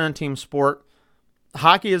 Especially within a team sport,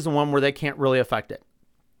 hockey is the one where they can't really affect it.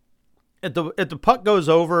 If the puck goes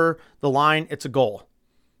over the line, it's a goal,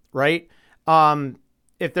 right?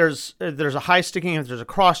 If there's a high sticking, if there's a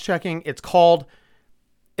cross checking, it's called,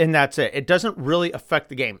 and that's it. It doesn't really affect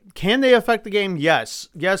the game. Can they affect the game? Yes,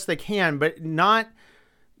 they can, but not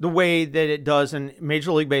the way that it does in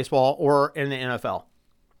Major League Baseball or in the NFL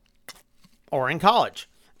or in college.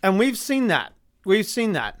 And we've seen that.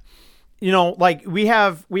 You know, like we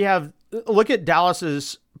have. Look at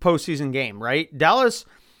Dallas's postseason game, right? Dallas.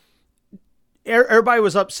 Everybody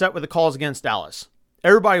was upset with the calls against Dallas.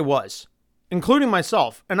 Everybody was, including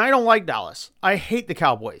myself. And I don't like Dallas. I hate the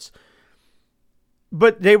Cowboys.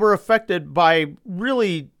 But they were affected by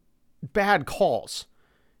really bad calls.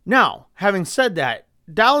 Now, having said that,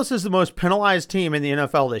 Dallas is the most penalized team in the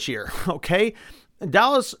NFL this year, okay?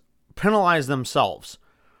 Dallas penalized themselves.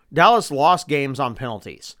 Dallas lost games on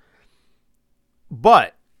penalties.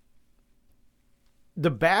 But the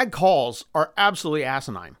bad calls are absolutely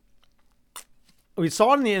asinine. We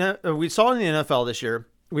saw it in the NFL this year.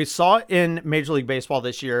 We saw it in Major League Baseball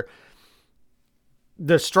this year.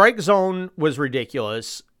 The strike zone was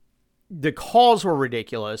ridiculous. The calls were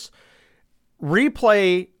ridiculous.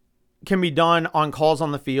 Replay can be done on calls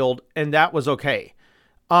on the field, and that was okay.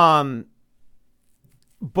 But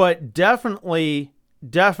definitely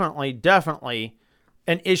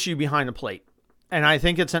an issue behind the plate. And I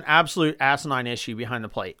think it's an absolute asinine issue behind the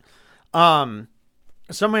plate.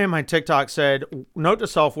 Somebody in my TikTok said, note to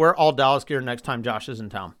self, wear all Dallas gear next time Josh is in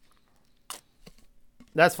town.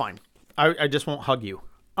 That's fine. I just won't hug you.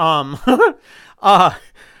 I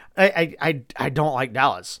don't like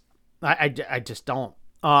Dallas. I just don't.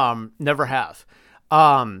 Never have.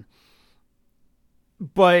 But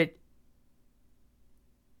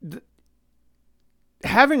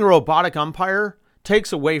having a robotic umpire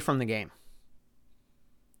takes away from the game.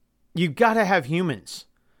 You've got to have humans.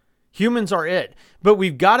 Humans are it. But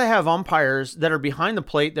we've got to have umpires that are behind the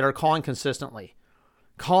plate that are calling consistently.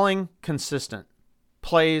 Calling consistent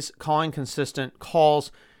plays, calling consistent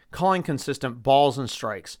calls, calling consistent balls and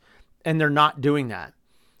strikes. And they're not doing that.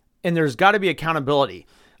 And there's got to be accountability.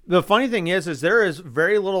 The funny thing is there is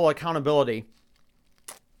very little accountability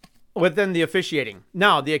within the officiating.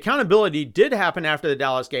 Now, the accountability did happen after the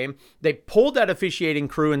Dallas game. They pulled that officiating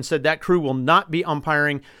crew and said that crew will not be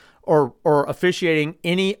umpiring or officiating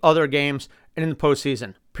any other games in the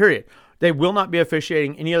postseason, period. They will not be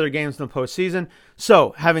officiating any other games in the postseason.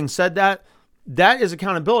 So, having said that, that is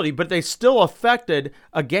accountability, but they still affected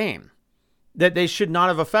a game that they should not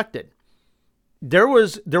have affected. There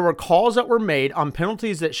were calls that were made on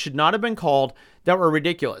penalties that should not have been called that were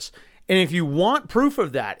ridiculous. And if you want proof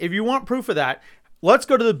of that, let's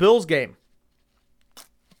go to the Bills game.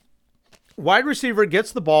 Wide receiver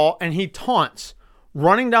gets the ball and he taunts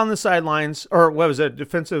running down the sidelines, or what was it,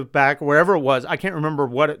 defensive back, wherever it was. I can't remember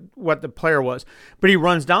what the player was, but he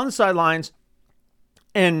runs down the sidelines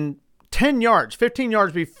and 10 yards, 15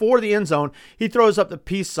 yards before the end zone, he throws up the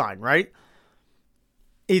peace sign, right?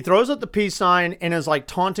 He throws up the peace sign and is like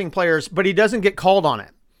taunting players, but he doesn't get called on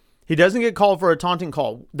it. He doesn't get called for a taunting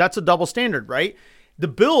call. That's a double standard, right? The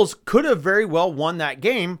Bills could have very well won that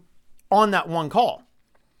game on that one call.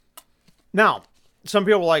 Now, some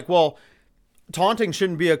people are like, well, taunting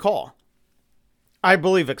shouldn't be a call. I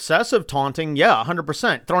believe excessive taunting, yeah,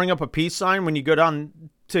 100%. Throwing up a peace sign when you go down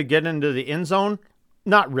to get into the end zone,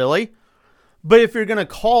 not really. But if you're going to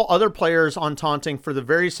call other players on taunting for the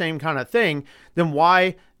very same kind of thing, then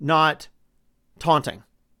why not taunting?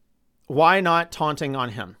 Why not taunting on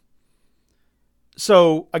him?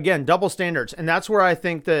 So again, double standards. And that's where I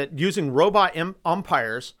think that using robot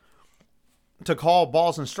umpires to call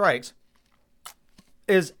balls and strikes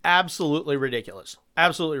is absolutely ridiculous.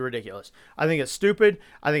 Absolutely ridiculous. I think it's stupid.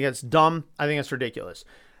 I think it's dumb. I think it's ridiculous.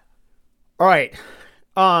 All right.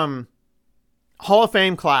 Hall of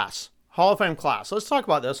Fame class. Hall of Fame class. Let's talk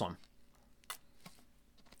about this one.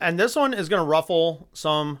 And this one is going to ruffle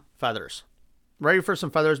some feathers. Ready for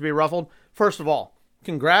some feathers to be ruffled? First of all,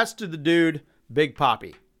 congrats to the dude, Big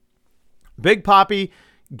Papi. Big Papi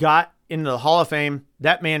got into the Hall of Fame.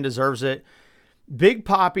 That man deserves it. Big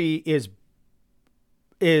Papi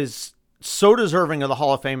is so deserving of the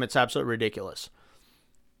Hall of Fame, it's absolutely ridiculous.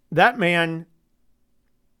 That man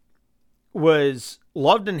was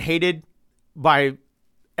loved and hated by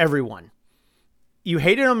everyone. You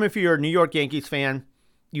hated him if you're a New York Yankees fan.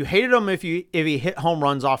 You hated him if he hit home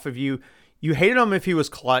runs off of you. You hated him if he was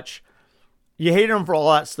clutch. You hated him for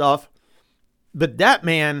all that stuff. But that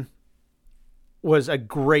man was a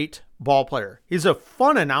great ball player. He's a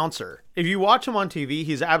fun announcer. If you watch him on TV,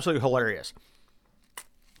 he's absolutely hilarious.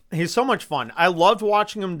 He's so much fun. I loved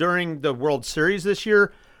watching him during the World Series this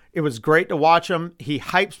year. It was great to watch him. He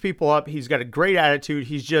hypes people up. He's got a great attitude.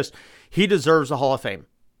 He deserves the Hall of Fame.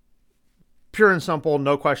 Pure and simple,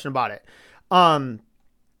 no question about it.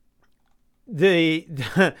 The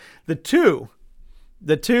two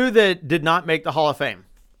that did not make the Hall of Fame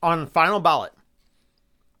on final ballot,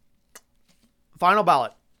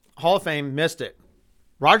 Hall of Fame missed it.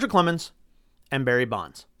 Roger Clemens and Barry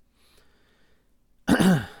Bonds.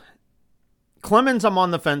 Clemens, I'm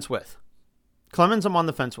on the fence with.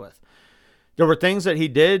 There were things that he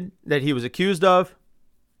did that he was accused of,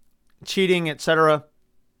 cheating, etc.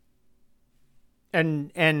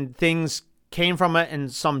 And things came from it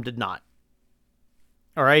and some did not.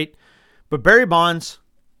 All right. But Barry Bonds,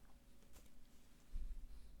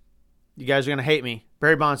 you guys are going to hate me.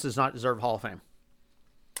 Barry Bonds does not deserve Hall of Fame.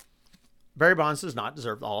 Barry Bonds does not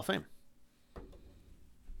deserve the Hall of Fame.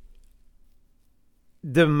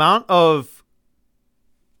 The amount of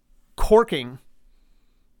corking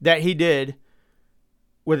that he did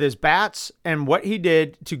with his bats and what he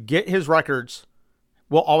did to get his records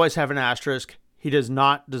will always have an asterisk. He does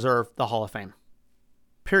not deserve the Hall of Fame.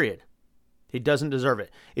 Period. He doesn't deserve it.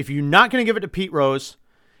 If you're not going to give it to Pete Rose,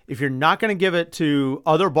 if you're not going to give it to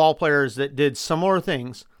other ball players that did similar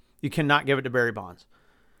things, you cannot give it to Barry Bonds.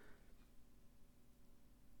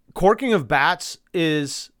 Corking of bats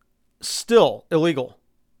is still illegal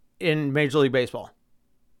in Major League Baseball.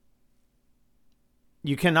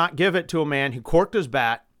 You cannot give it to a man who corked his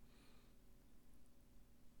bat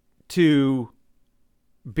to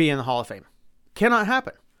be in the Hall of Fame. Cannot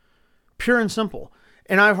happen. Pure and simple.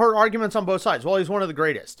 And I've heard arguments on both sides. Well, he's one of the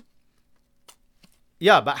greatest.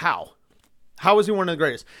 Yeah, but how? How is he one of the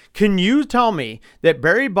greatest? Can you tell me that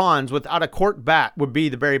Barry Bonds without a corked bat would be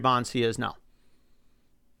the Barry Bonds he is now?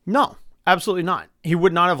 No, absolutely not. He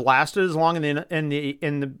would not have lasted as long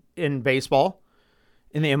in baseball,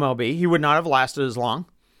 in the MLB. He would not have lasted as long.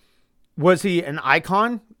 Was he an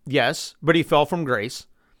icon? Yes, but he fell from grace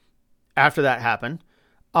after that happened.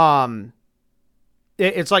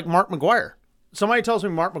 It's like Mark McGwire. Somebody tells me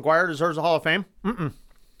Mark McGwire deserves a Hall of Fame.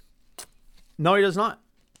 No, he does not.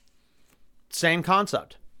 Same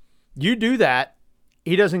concept. You do that,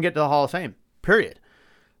 he doesn't get to the Hall of Fame. Period.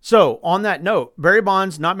 So, on that note, Barry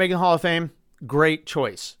Bonds not making the Hall of Fame, great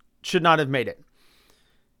choice. Should not have made it.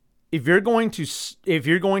 If you're going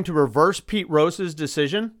to reverse Pete Rose's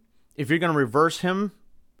decision, if you're going to reverse him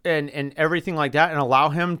and everything like that and allow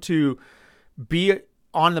him to be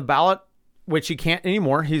on the ballot, which he can't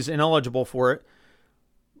anymore, he's ineligible for it,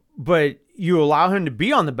 but you allow him to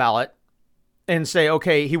be on the ballot and say,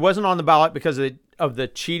 okay, he wasn't on the ballot because of the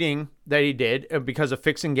cheating that he did, because of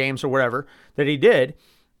fixing games or whatever that he did.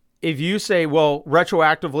 If you say, well,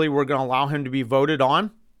 retroactively, we're going to allow him to be voted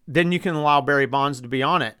on, then you can allow Barry Bonds to be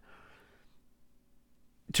on it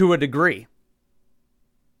to a degree.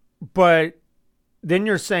 But then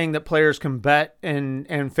you're saying that players can bet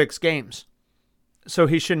and fix games. So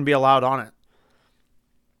he shouldn't be allowed on it.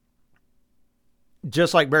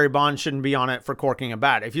 Just like Barry Bonds shouldn't be on it for corking a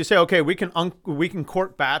bat. If you say, okay, we can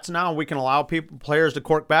cork bats now, we can allow players to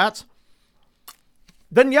cork bats,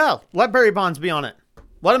 then yeah, let Barry Bonds be on it.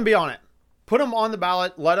 Let him be on it. Put him on the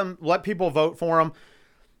ballot. Let people vote for him.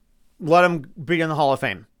 Let him be in the Hall of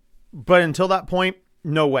Fame. But until that point,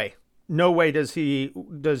 no way. No way does he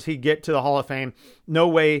get to the Hall of Fame. No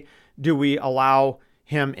way do we allow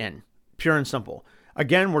him in. Pure and simple.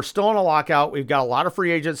 Again, we're still in a lockout. We've got a lot of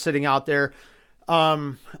free agents sitting out there.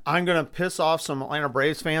 I'm going to piss off some Atlanta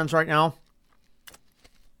Braves fans right now.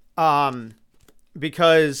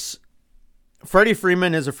 Because Freddie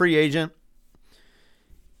Freeman is a free agent.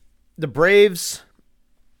 The Braves,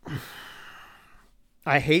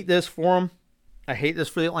 I hate this for them. I hate this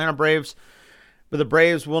for the Atlanta Braves. But the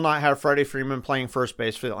Braves will not have Freddie Freeman playing first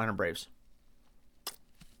base for the Atlanta Braves.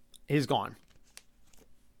 He's gone.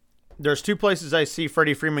 There's two places I see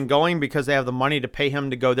Freddie Freeman going because they have the money to pay him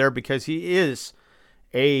to go there because he is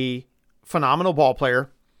a phenomenal ball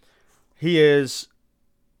player. He is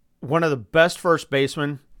one of the best first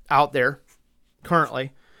basemen out there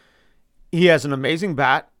currently. He has an amazing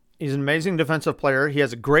bat. He's an amazing defensive player. He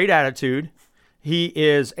has a great attitude. He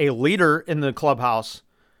is a leader in the clubhouse.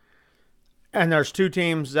 And there's two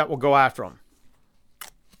teams that will go after him.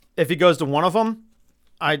 If he goes to one of them,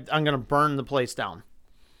 I'm going to burn the place down.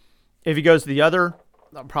 If he goes to the other,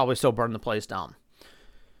 I'll probably still burn the place down.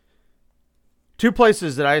 Two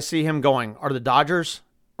places that I see him going are the Dodgers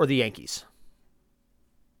or the Yankees.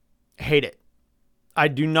 Hate it. I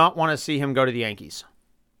do not want to see him go to the Yankees.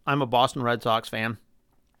 I'm a Boston Red Sox fan.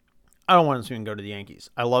 I don't want to see him go to the Yankees.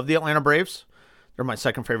 I love the Atlanta Braves. They're my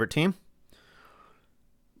second favorite team.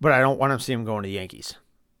 But I don't want to see him going to the Yankees.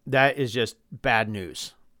 That is just bad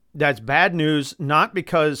news. That's bad news, not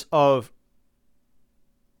because of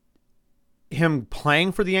him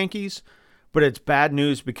playing for the Yankees, but it's bad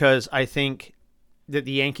news because I think that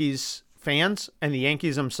the Yankees fans and the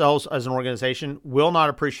Yankees themselves as an organization will not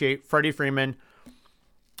appreciate Freddie Freeman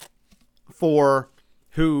for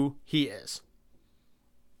who he is.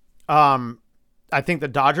 I think the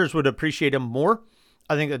Dodgers would appreciate him more.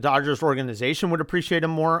 I think the Dodgers organization would appreciate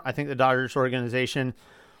him more. I think the Dodgers organization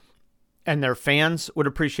and their fans would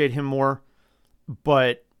appreciate him more,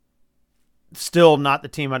 but still not the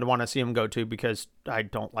team I'd want to see him go to because I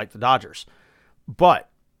don't like the Dodgers. But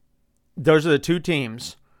those are the two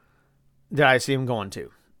teams that I see him going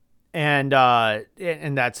to. And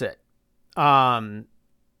that's it. I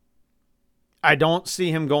don't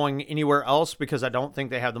see him going anywhere else because I don't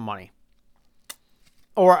think they have the money.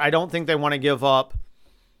 Or I don't think they want to give up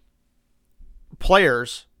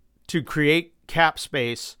players to create cap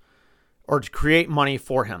space or to create money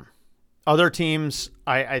for him. Other teams,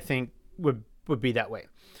 I think, would be that way.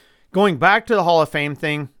 Going back to the Hall of Fame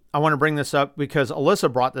thing, I want to bring this up because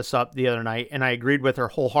Alyssa brought this up the other night, and I agreed with her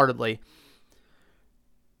wholeheartedly.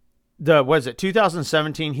 The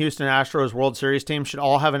 2017 Houston Astros World Series team should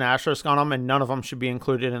all have an asterisk on them, and none of them should be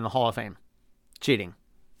included in the Hall of Fame. Cheating.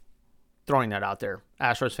 Throwing that out there.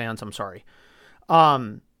 Astros fans, I'm sorry.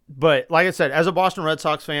 But like I said, as a Boston Red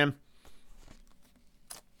Sox fan,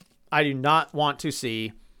 I do not want to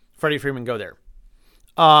see Freddie Freeman go there.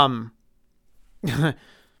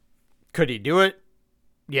 Could he do it?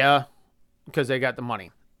 Yeah, because they got the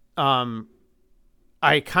money.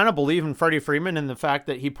 I kind of believe in Freddie Freeman and the fact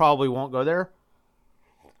that he probably won't go there.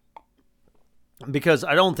 Because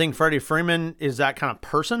I don't think Freddie Freeman is that kind of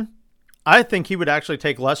person. I think he would actually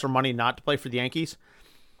take lesser money not to play for the Yankees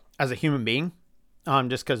as a human being,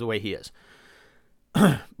 just because of the way he is.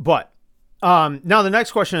 But now the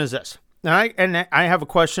next question is this. And I have a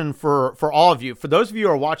question for all of you. For those of you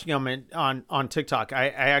who are watching on TikTok, I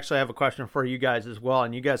actually have a question for you guys as well,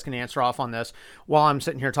 and you guys can answer off on this while I'm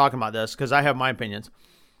sitting here talking about this because I have my opinions.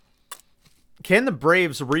 Can the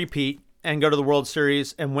Braves repeat and go to the World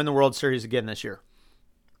Series and win the World Series again this year?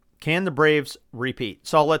 Can the Braves repeat?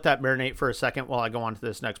 So I'll let that marinate for a second while I go on to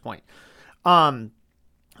this next point. The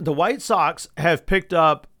White Sox have picked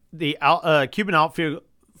up the Cuban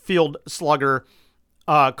outfield slugger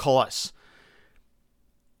Collis.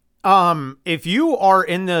 If you are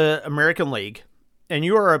in the American League and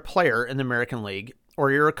you are a player in the American League,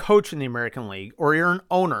 or you're a coach in the American League, or you're an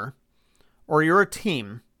owner, or you're a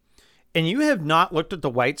team, and you have not looked at the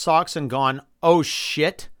White Sox and gone, oh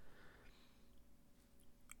shit,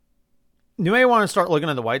 you may want to start looking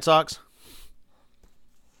at the White Sox.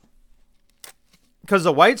 Because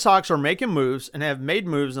the White Sox are making moves and have made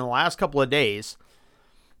moves in the last couple of days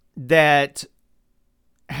last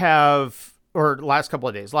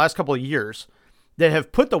couple of years, that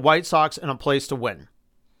have put the White Sox in a place to win.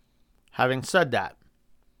 Having said that,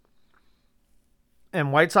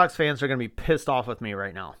 and White Sox fans are going to be pissed off with me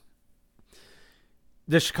right now,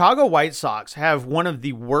 the Chicago White Sox have one of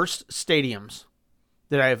the worst stadiums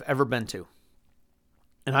that I have ever been to.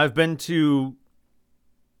 And I've been to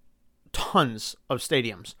tons of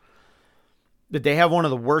stadiums. But they have one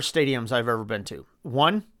of the worst stadiums I've ever been to.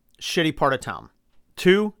 1, shitty part of town.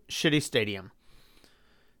 2, shitty stadium.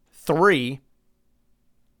 3,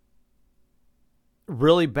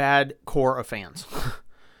 really bad core of fans.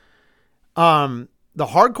 The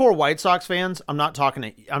hardcore White Sox fans, I'm not talking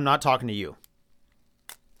to you.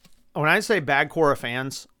 When I say bad core of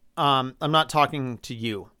fans, I'm not talking to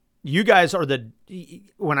you. You guys are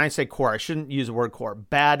when I say core, I shouldn't use the word core,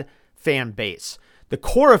 bad fan base. The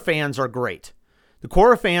core of fans are great. The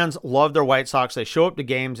core of fans love their White Sox. They show up to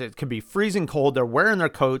games. It could be freezing cold. They're wearing their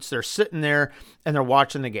coats. They're sitting there and they're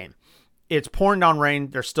watching the game. It's pouring down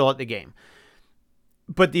rain. They're still at the game.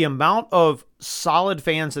 But the amount of solid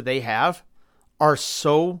fans that they have are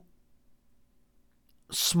so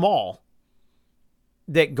small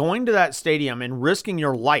that going to that stadium and risking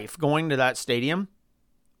your life going to that stadium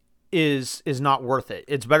is not worth it.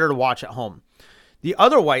 It's better to watch at home. The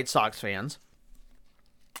other White Sox fans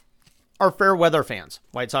are fair weather fans.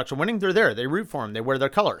 White Sox are winning, they're there. They root for them. They wear their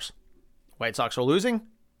colors. White Sox are losing.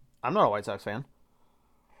 I'm not a White Sox fan.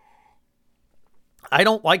 I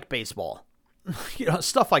don't like baseball.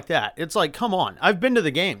 Stuff like that. It's like, come on. I've been to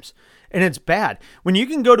the games, and it's bad. When you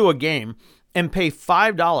can go to a game and pay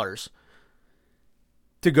 $5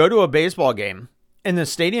 to go to a baseball game, and the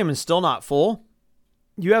stadium is still not full,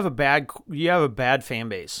 you have a bad fan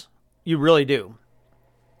base. You really do.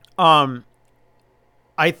 I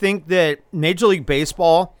think that Major League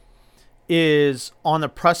Baseball is on the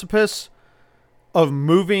precipice of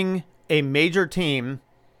moving a major team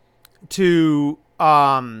to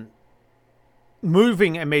Las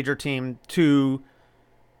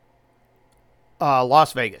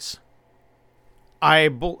Vegas.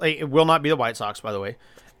 It will not be the White Sox, by the way.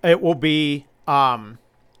 It will be Oakland.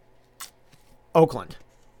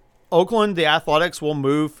 Oakland, the Athletics will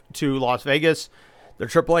move to Las Vegas. Their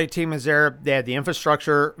AAA team is there. They have the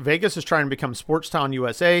infrastructure. Vegas is trying to become Sports Town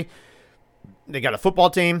USA. They got a football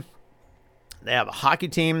team. They have a hockey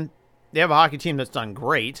team. They have a hockey team that's done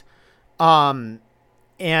great. And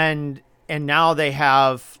now they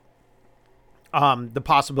have the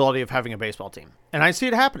possibility of having a baseball team. And I see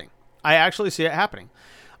it happening. I actually see it happening.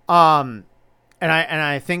 And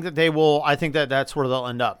I think that they will. I think that that's where they'll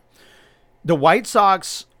end up. The White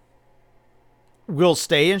Sox will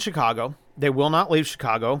stay in Chicago. They will not leave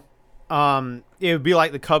Chicago. It would be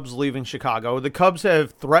like the Cubs leaving Chicago. The Cubs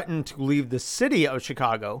have threatened to leave the city of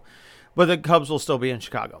Chicago, but the Cubs will still be in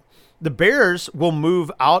Chicago. The Bears will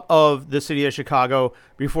move out of the city of Chicago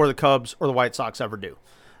before the Cubs or the White Sox ever do.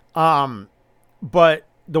 But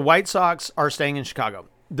the White Sox are staying in Chicago.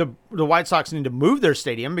 The White Sox need to move their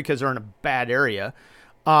stadium because they're in a bad area.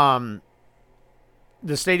 The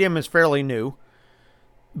stadium is fairly new,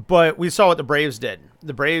 but we saw what the Braves did.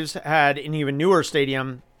 The Braves had an even newer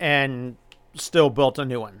stadium and still built a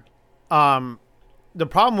new one. The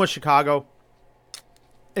problem with Chicago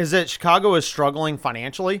is that Chicago is struggling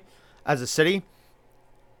financially as a city,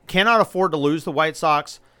 cannot afford to lose the White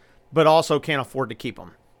Sox, but also can't afford to keep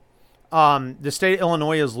them. The state of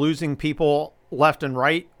Illinois is losing people left and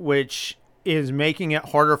right, which is making it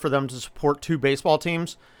harder for them to support two baseball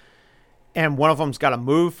teams, and one of them's got to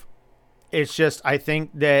move. It's just, I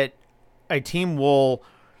think that a team will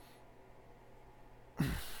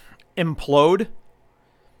implode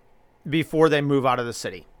before they move out of the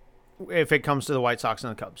city if it comes to the White Sox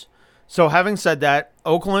and the Cubs. So having said that,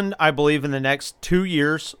 Oakland, I believe in the next 2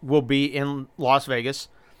 years will be in Las Vegas.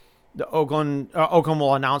 The Oakland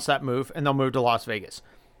will announce that move, and they'll move to Las Vegas.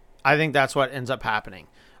 I think that's what ends up happening.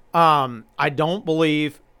 I don't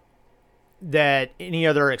believe that any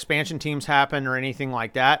other expansion teams happen or anything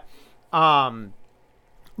like that.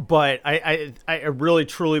 But I really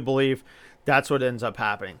truly believe that's what ends up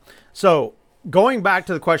happening. So going back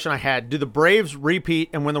to the question I had, do the Braves repeat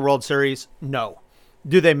and win the World Series? No.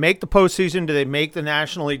 Do they make the postseason? Do they make the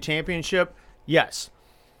National League Championship? Yes.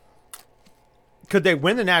 Could they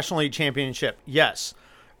win the National League Championship? Yes.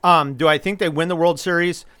 Do I think they win the World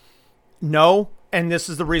Series? No. And this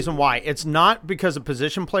is the reason why. It's not because of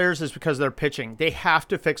position players. It's because of their pitching. They have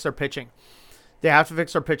to fix their pitching.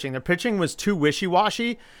 Their pitching was too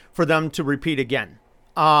wishy-washy for them to repeat again.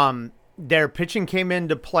 Their pitching came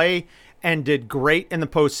into play and did great in the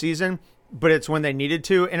postseason, but it's when they needed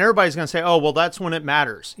to. And everybody's going to say, oh, well, that's when it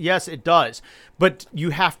matters. Yes, it does. But you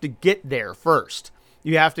have to get there first.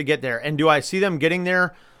 You have to get there. And do I see them getting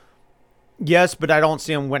there? Yes, but I don't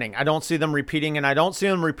see them winning. I don't see them repeating, and I don't see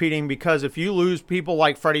them repeating because if you lose people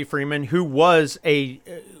like Freddie Freeman, who was a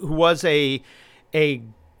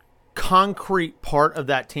concrete part of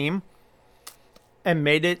that team and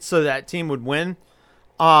made it so that team would win,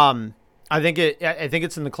 I think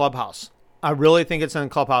it's in the clubhouse. I really think it's in the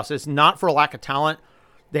clubhouse. It's not for a lack of talent.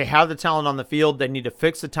 They have the talent on the field. They need to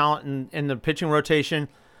fix the talent in the pitching rotation,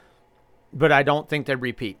 but I don't think they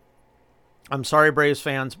repeat. I'm sorry, Braves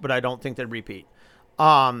fans, but I don't think they repeat.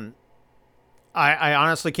 I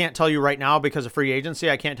honestly can't tell you right now because of free agency.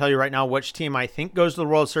 I can't tell you right now which team I think goes to the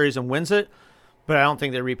World Series and wins it, but I don't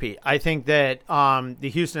think they repeat. I think that the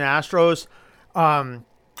Houston Astros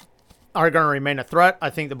are going to remain a threat. I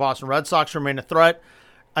think the Boston Red Sox remain a threat.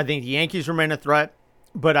 I think the Yankees remain a threat.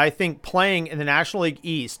 But I think playing in the National League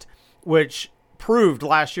East, which proved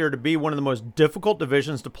last year to be one of the most difficult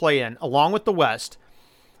divisions to play in, along with the West,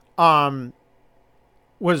 was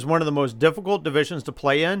one of the most difficult divisions to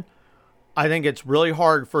play in. I think it's really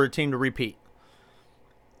hard for a team to repeat.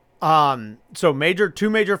 So two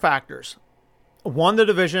major factors. One, the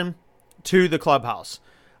division. Two, the clubhouse.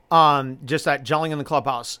 Just that gelling in the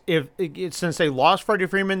clubhouse. Since they lost Freddie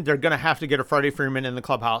Freeman, they're going to have to get a Freddie Freeman in the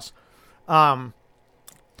clubhouse. The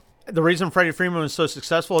reason Freddie Freeman was so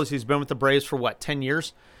successful is he's been with the Braves for 10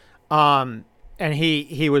 years. And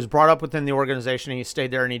he was brought up within the organization and he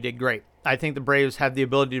stayed there and he did great. I think the Braves have the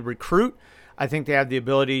ability to recruit. I think they have the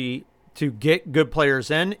ability to get good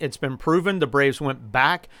players in. It's been proven. The Braves went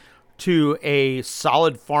back to a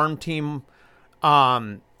solid farm team.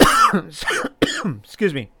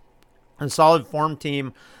 Excuse me. A solid farm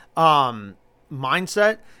team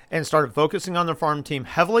mindset and started focusing on their farm team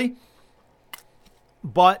heavily.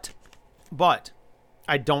 But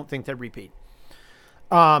I don't think they repeat.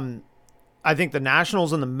 I think the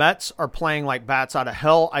Nationals and the Mets are playing like bats out of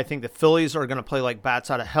hell. I think the Phillies are going to play like bats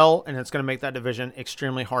out of hell, and it's going to make that division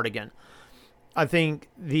extremely hard again. I think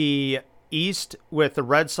the East with the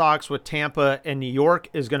Red Sox, with Tampa and New York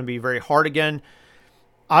is going to be very hard again.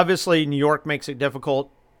 Obviously, New York makes it difficult.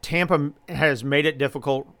 Tampa has made it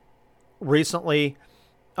difficult recently.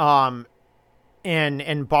 And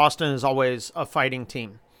Boston is always a fighting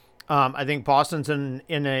team. I think Boston's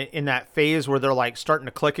in that phase where they're like starting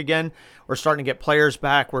to click again. We're starting to get players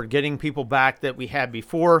back. We're getting people back that we had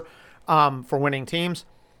before for winning teams.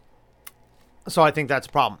 So I think that's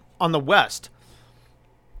a problem. On the West,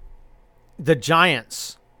 the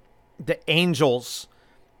Giants, the Angels,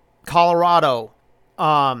 Colorado,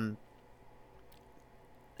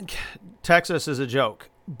 Texas is a joke,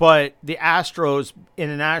 but the Astros in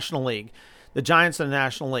the National League, the Giants in the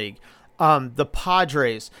National League, the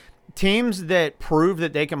Padres, teams that prove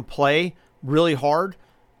that they can play really hard,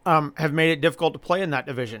 have made it difficult to play in that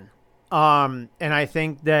division. And I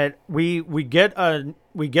think that we get a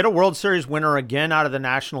World Series winner again out of the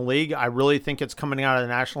National League. I really think it's coming out of the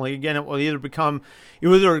National League again. It will either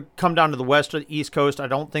come down to the West or the East Coast. I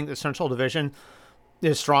don't think the Central Division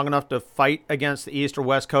is strong enough to fight against the East or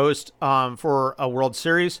West Coast for a World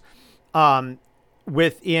Series.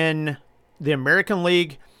 Within the American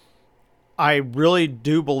League, I really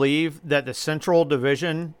do believe that the Central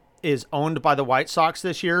Division is owned by the White Sox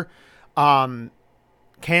this year.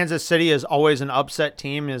 Kansas City is always an upset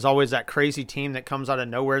team, is always that crazy team that comes out of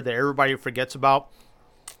nowhere that everybody forgets about.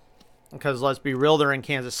 Because let's be real, they're in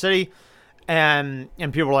Kansas City. And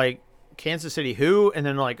people are like, Kansas City who? And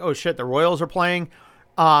then they're like, oh shit, the Royals are playing.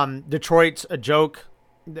 Detroit's a joke.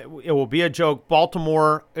 It will be a joke.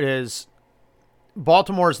 Baltimore is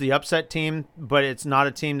the upset team, but it's not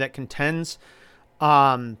a team that contends.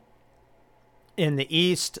 In the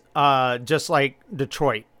East, just like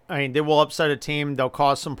Detroit. I mean, they will upset a team. They'll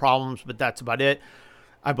cause some problems, but that's about it.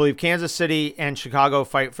 I believe Kansas City and Chicago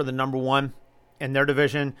fight for the number one in their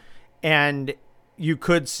division, and you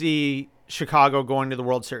could see Chicago going to the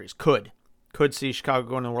World Series. Could see Chicago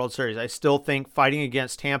going to the World Series. I still think fighting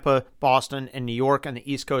against Tampa, Boston, and New York on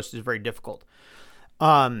the East Coast is very difficult.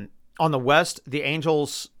 On the West, the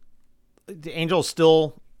Angels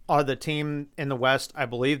still are the team in the West. I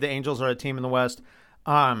believe the Angels are a team in the West.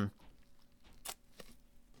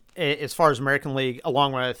 As far as American League,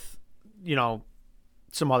 along with,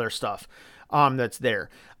 some other stuff that's there.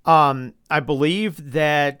 I believe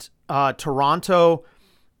that Toronto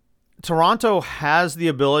has the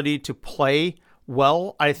ability to play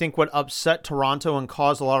well. I think what upset Toronto and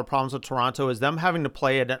caused a lot of problems with Toronto is them having to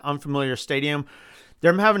play at an unfamiliar stadium.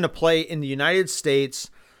 Them having to play in the United States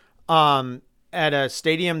at a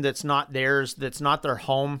stadium that's not theirs, that's not their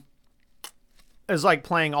home, is like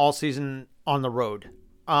playing all season on the road.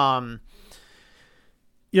 The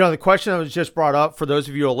question that was just brought up for those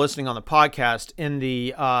of you who are listening on the podcast in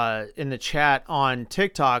the chat on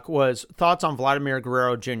TikTok was thoughts on Vladimir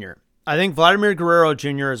Guerrero Jr. I think Vladimir Guerrero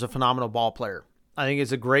Jr. is a phenomenal ball player. I think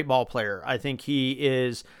he's a great ball player. I think he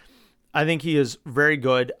is very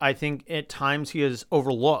good. I think at times he is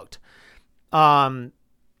overlooked. I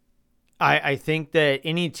think that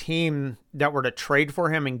any team that were to trade for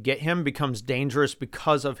him and get him becomes dangerous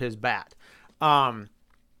because of his bat.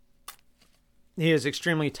 He is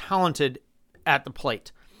extremely talented at the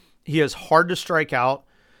plate. He is hard to strike out.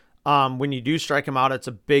 When you do strike him out, it's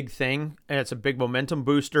a big thing, and it's a big momentum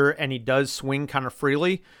booster, and he does swing kind of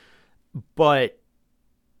freely. But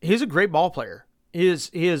he's a great ball player. He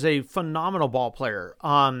is a phenomenal ball player.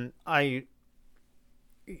 I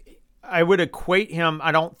equate him.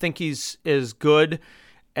 I don't think he's as good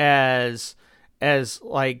as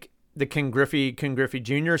like the Ken Griffey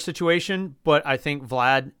Jr. situation, but I think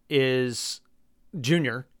Vlad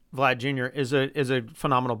Jr. is a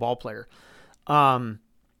phenomenal ball player.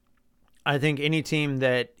 I think any team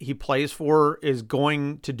that he plays for is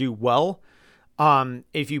going to do well.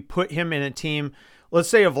 If you put him in a team, let's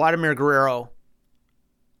say a Vladimir Guerrero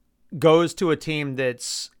goes to a team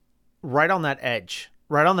that's right on that edge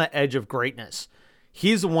of greatness,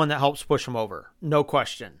 he's the one that helps push him over. No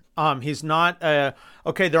question. He's not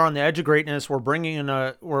okay. They're on the edge of greatness. We're bringing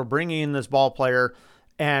in this ball player,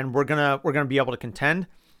 and we're gonna be able to contend.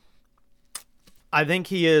 I think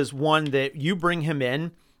he is one that you bring him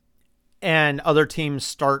in, and other teams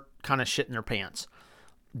start kind of shitting their pants.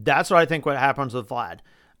 That's what I think what happens with Vlad.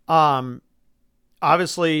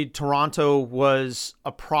 Obviously, Toronto was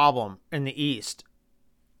a problem in the East,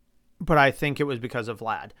 but I think it was because of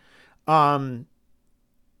Vlad.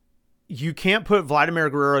 You can't put Vladimir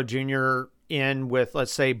Guerrero Jr. in with,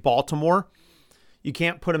 let's say, Baltimore. You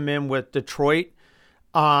can't put him in with Detroit,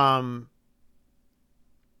 and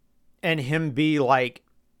him be like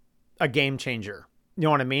a game changer. You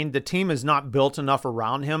know what I mean? The team is not built enough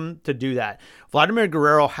around him to do that. Vladimir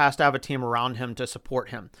Guerrero has to have a team around him to support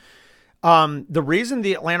him. The reason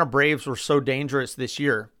the Atlanta Braves were so dangerous this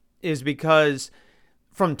year is because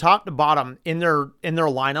from top to bottom in their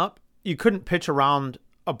lineup, you couldn't pitch around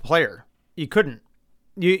a player. You couldn't.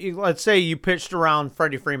 You let's say you pitched around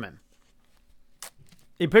Freddie Freeman.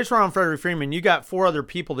 You pitched around Freddie Freeman. You got 4 other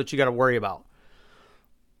people that you got to worry about.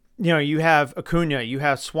 You know, you have Acuna, you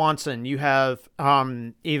have Swanson, you have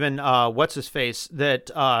even what's his face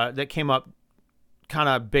that came up kind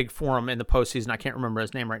of big for him in the postseason. I can't remember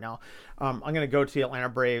his name right now. I'm going to go to the Atlanta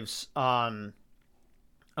Braves lineup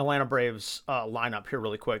here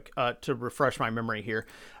really quick to refresh my memory here.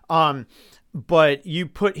 But you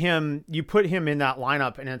put him in that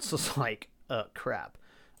lineup, and it's just like crap.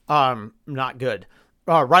 Not good.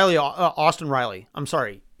 Austin Riley. I'm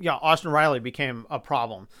sorry. Yeah, Austin Riley became a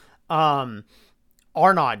problem.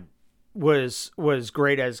 Arnaud was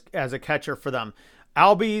great as a catcher for them.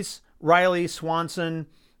 Albies, Riley, Swanson,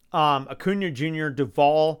 Acuna Jr.,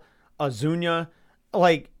 Duvall, Ozuna.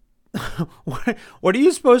 Like, what are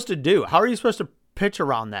you supposed to do? How are you supposed to pitch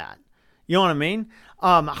around that? You know what I mean?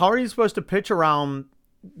 How are you supposed to pitch around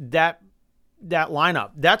that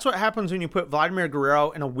lineup? That's what happens when you put Vladimir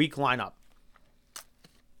Guerrero in a weak lineup,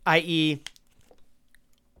 i.e.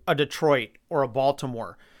 a Detroit or a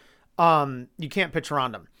Baltimore. You can't pitch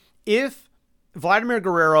around them. If Vladimir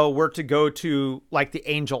Guerrero were to go to like the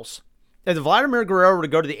Angels, if Vladimir Guerrero were to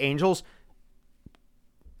go to the Angels,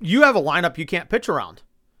 you have a lineup you can't pitch around.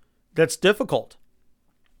 That's difficult.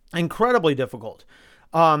 Incredibly difficult.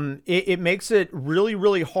 It makes it really,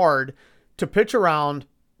 really hard to pitch around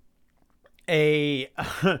it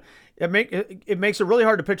makes it really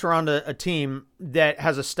hard to pitch around a team that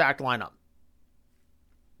has a stacked lineup.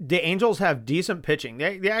 The Angels have decent pitching.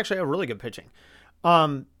 They actually have really good pitching.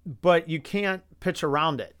 But you can't pitch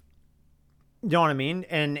around it. You know what I mean?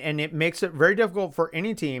 And it makes it very difficult for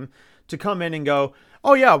any team to come in and go,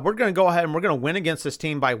 oh yeah, we're going to go ahead and we're going to win against this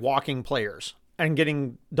team by walking players and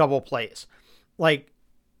getting double plays. Like,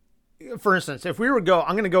 for instance, if we were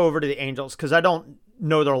I'm going to go over to the Angels because I don't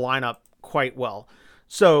know their lineup quite well.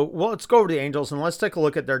 So, let's go over to the Angels and let's take a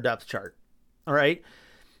look at their depth chart. All right.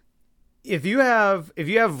 If you have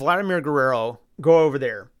Vladimir Guerrero go over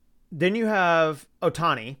there, then you have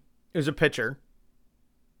Ohtani, who's a pitcher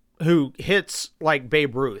who hits like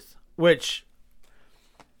Babe Ruth, which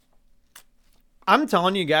I'm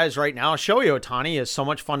telling you guys right now, Shohei Ohtani is so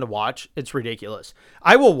much fun to watch. It's ridiculous.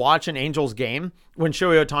 I will watch an Angels game when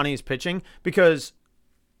Shohei Ohtani is pitching because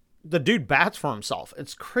the dude bats for himself.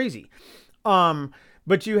 It's crazy.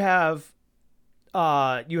 But you have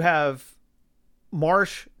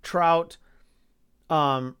Marsh, Trout,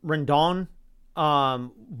 Rendon,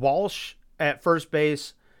 Walsh at first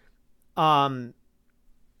base.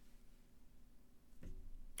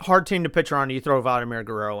 Hard team to pitch around. You throw Vladimir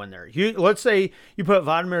Guerrero in there. Let's say you put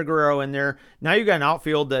Vladimir Guerrero in there. Now you got an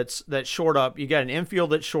outfield that's short up. You got an infield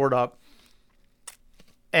that's short up,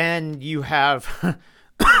 and you have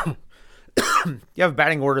a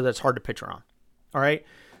batting order that's hard to pitch around. All right.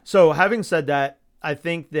 So having said that, I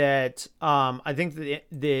think that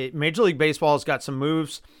the Major League Baseball has got some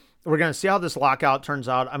moves. We're going to see how this lockout turns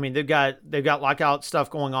out. I mean, they've got lockout stuff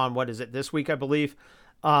going on. What is it, this week, I believe?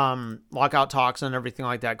 Lockout talks and everything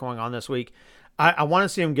like that going on this week. I want to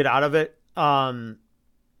see them get out of it. Or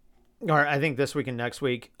I think this week and next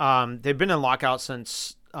week. They've been in lockout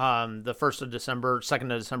since the 1st of December,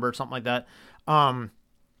 2nd of December, something like that.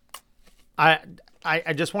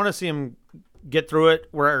 I just want to see him get through it.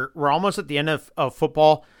 We're almost at the end of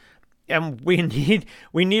football, and we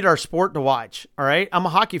need our sport to watch. All right, I'm a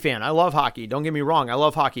hockey fan. I love hockey. Don't get me wrong. I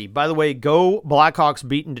love hockey. By the way, go Blackhawks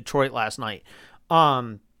beating Detroit last night.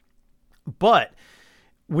 But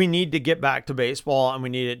we need to get back to baseball, and we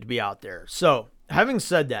need it to be out there. So, having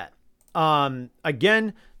said that,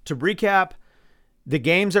 again, to recap, the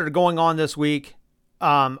games that are going on this week,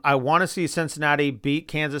 I want to see Cincinnati beat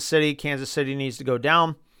Kansas City. Kansas City needs to go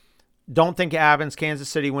down. Don't think it happens. Kansas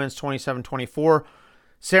City wins 27-24.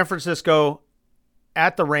 San Francisco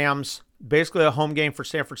at the Rams. Basically a home game for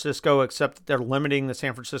San Francisco, except that they're limiting the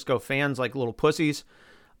San Francisco fans like little pussies.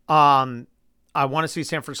 I want to see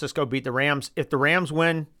San Francisco beat the Rams. If the Rams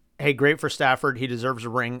win, hey, great for Stafford. He deserves a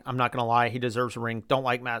ring. I'm not going to lie. He deserves a ring. Don't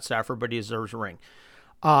like Matt Stafford, but he deserves a ring.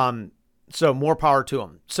 So more power to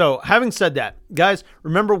him. So having said that, guys,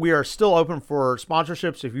 remember we are still open for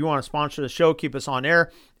sponsorships. If you want to sponsor the show, keep us on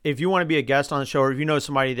air. If you want to be a guest on the show, or if you know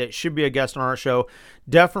somebody that should be a guest on our show,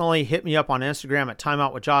 definitely hit me up on Instagram at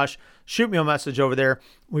Timeout with Josh. Shoot me a message over there.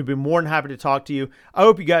 We'd be more than happy to talk to you. I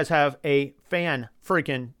hope you guys have a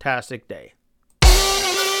fan-freaking-tastic day.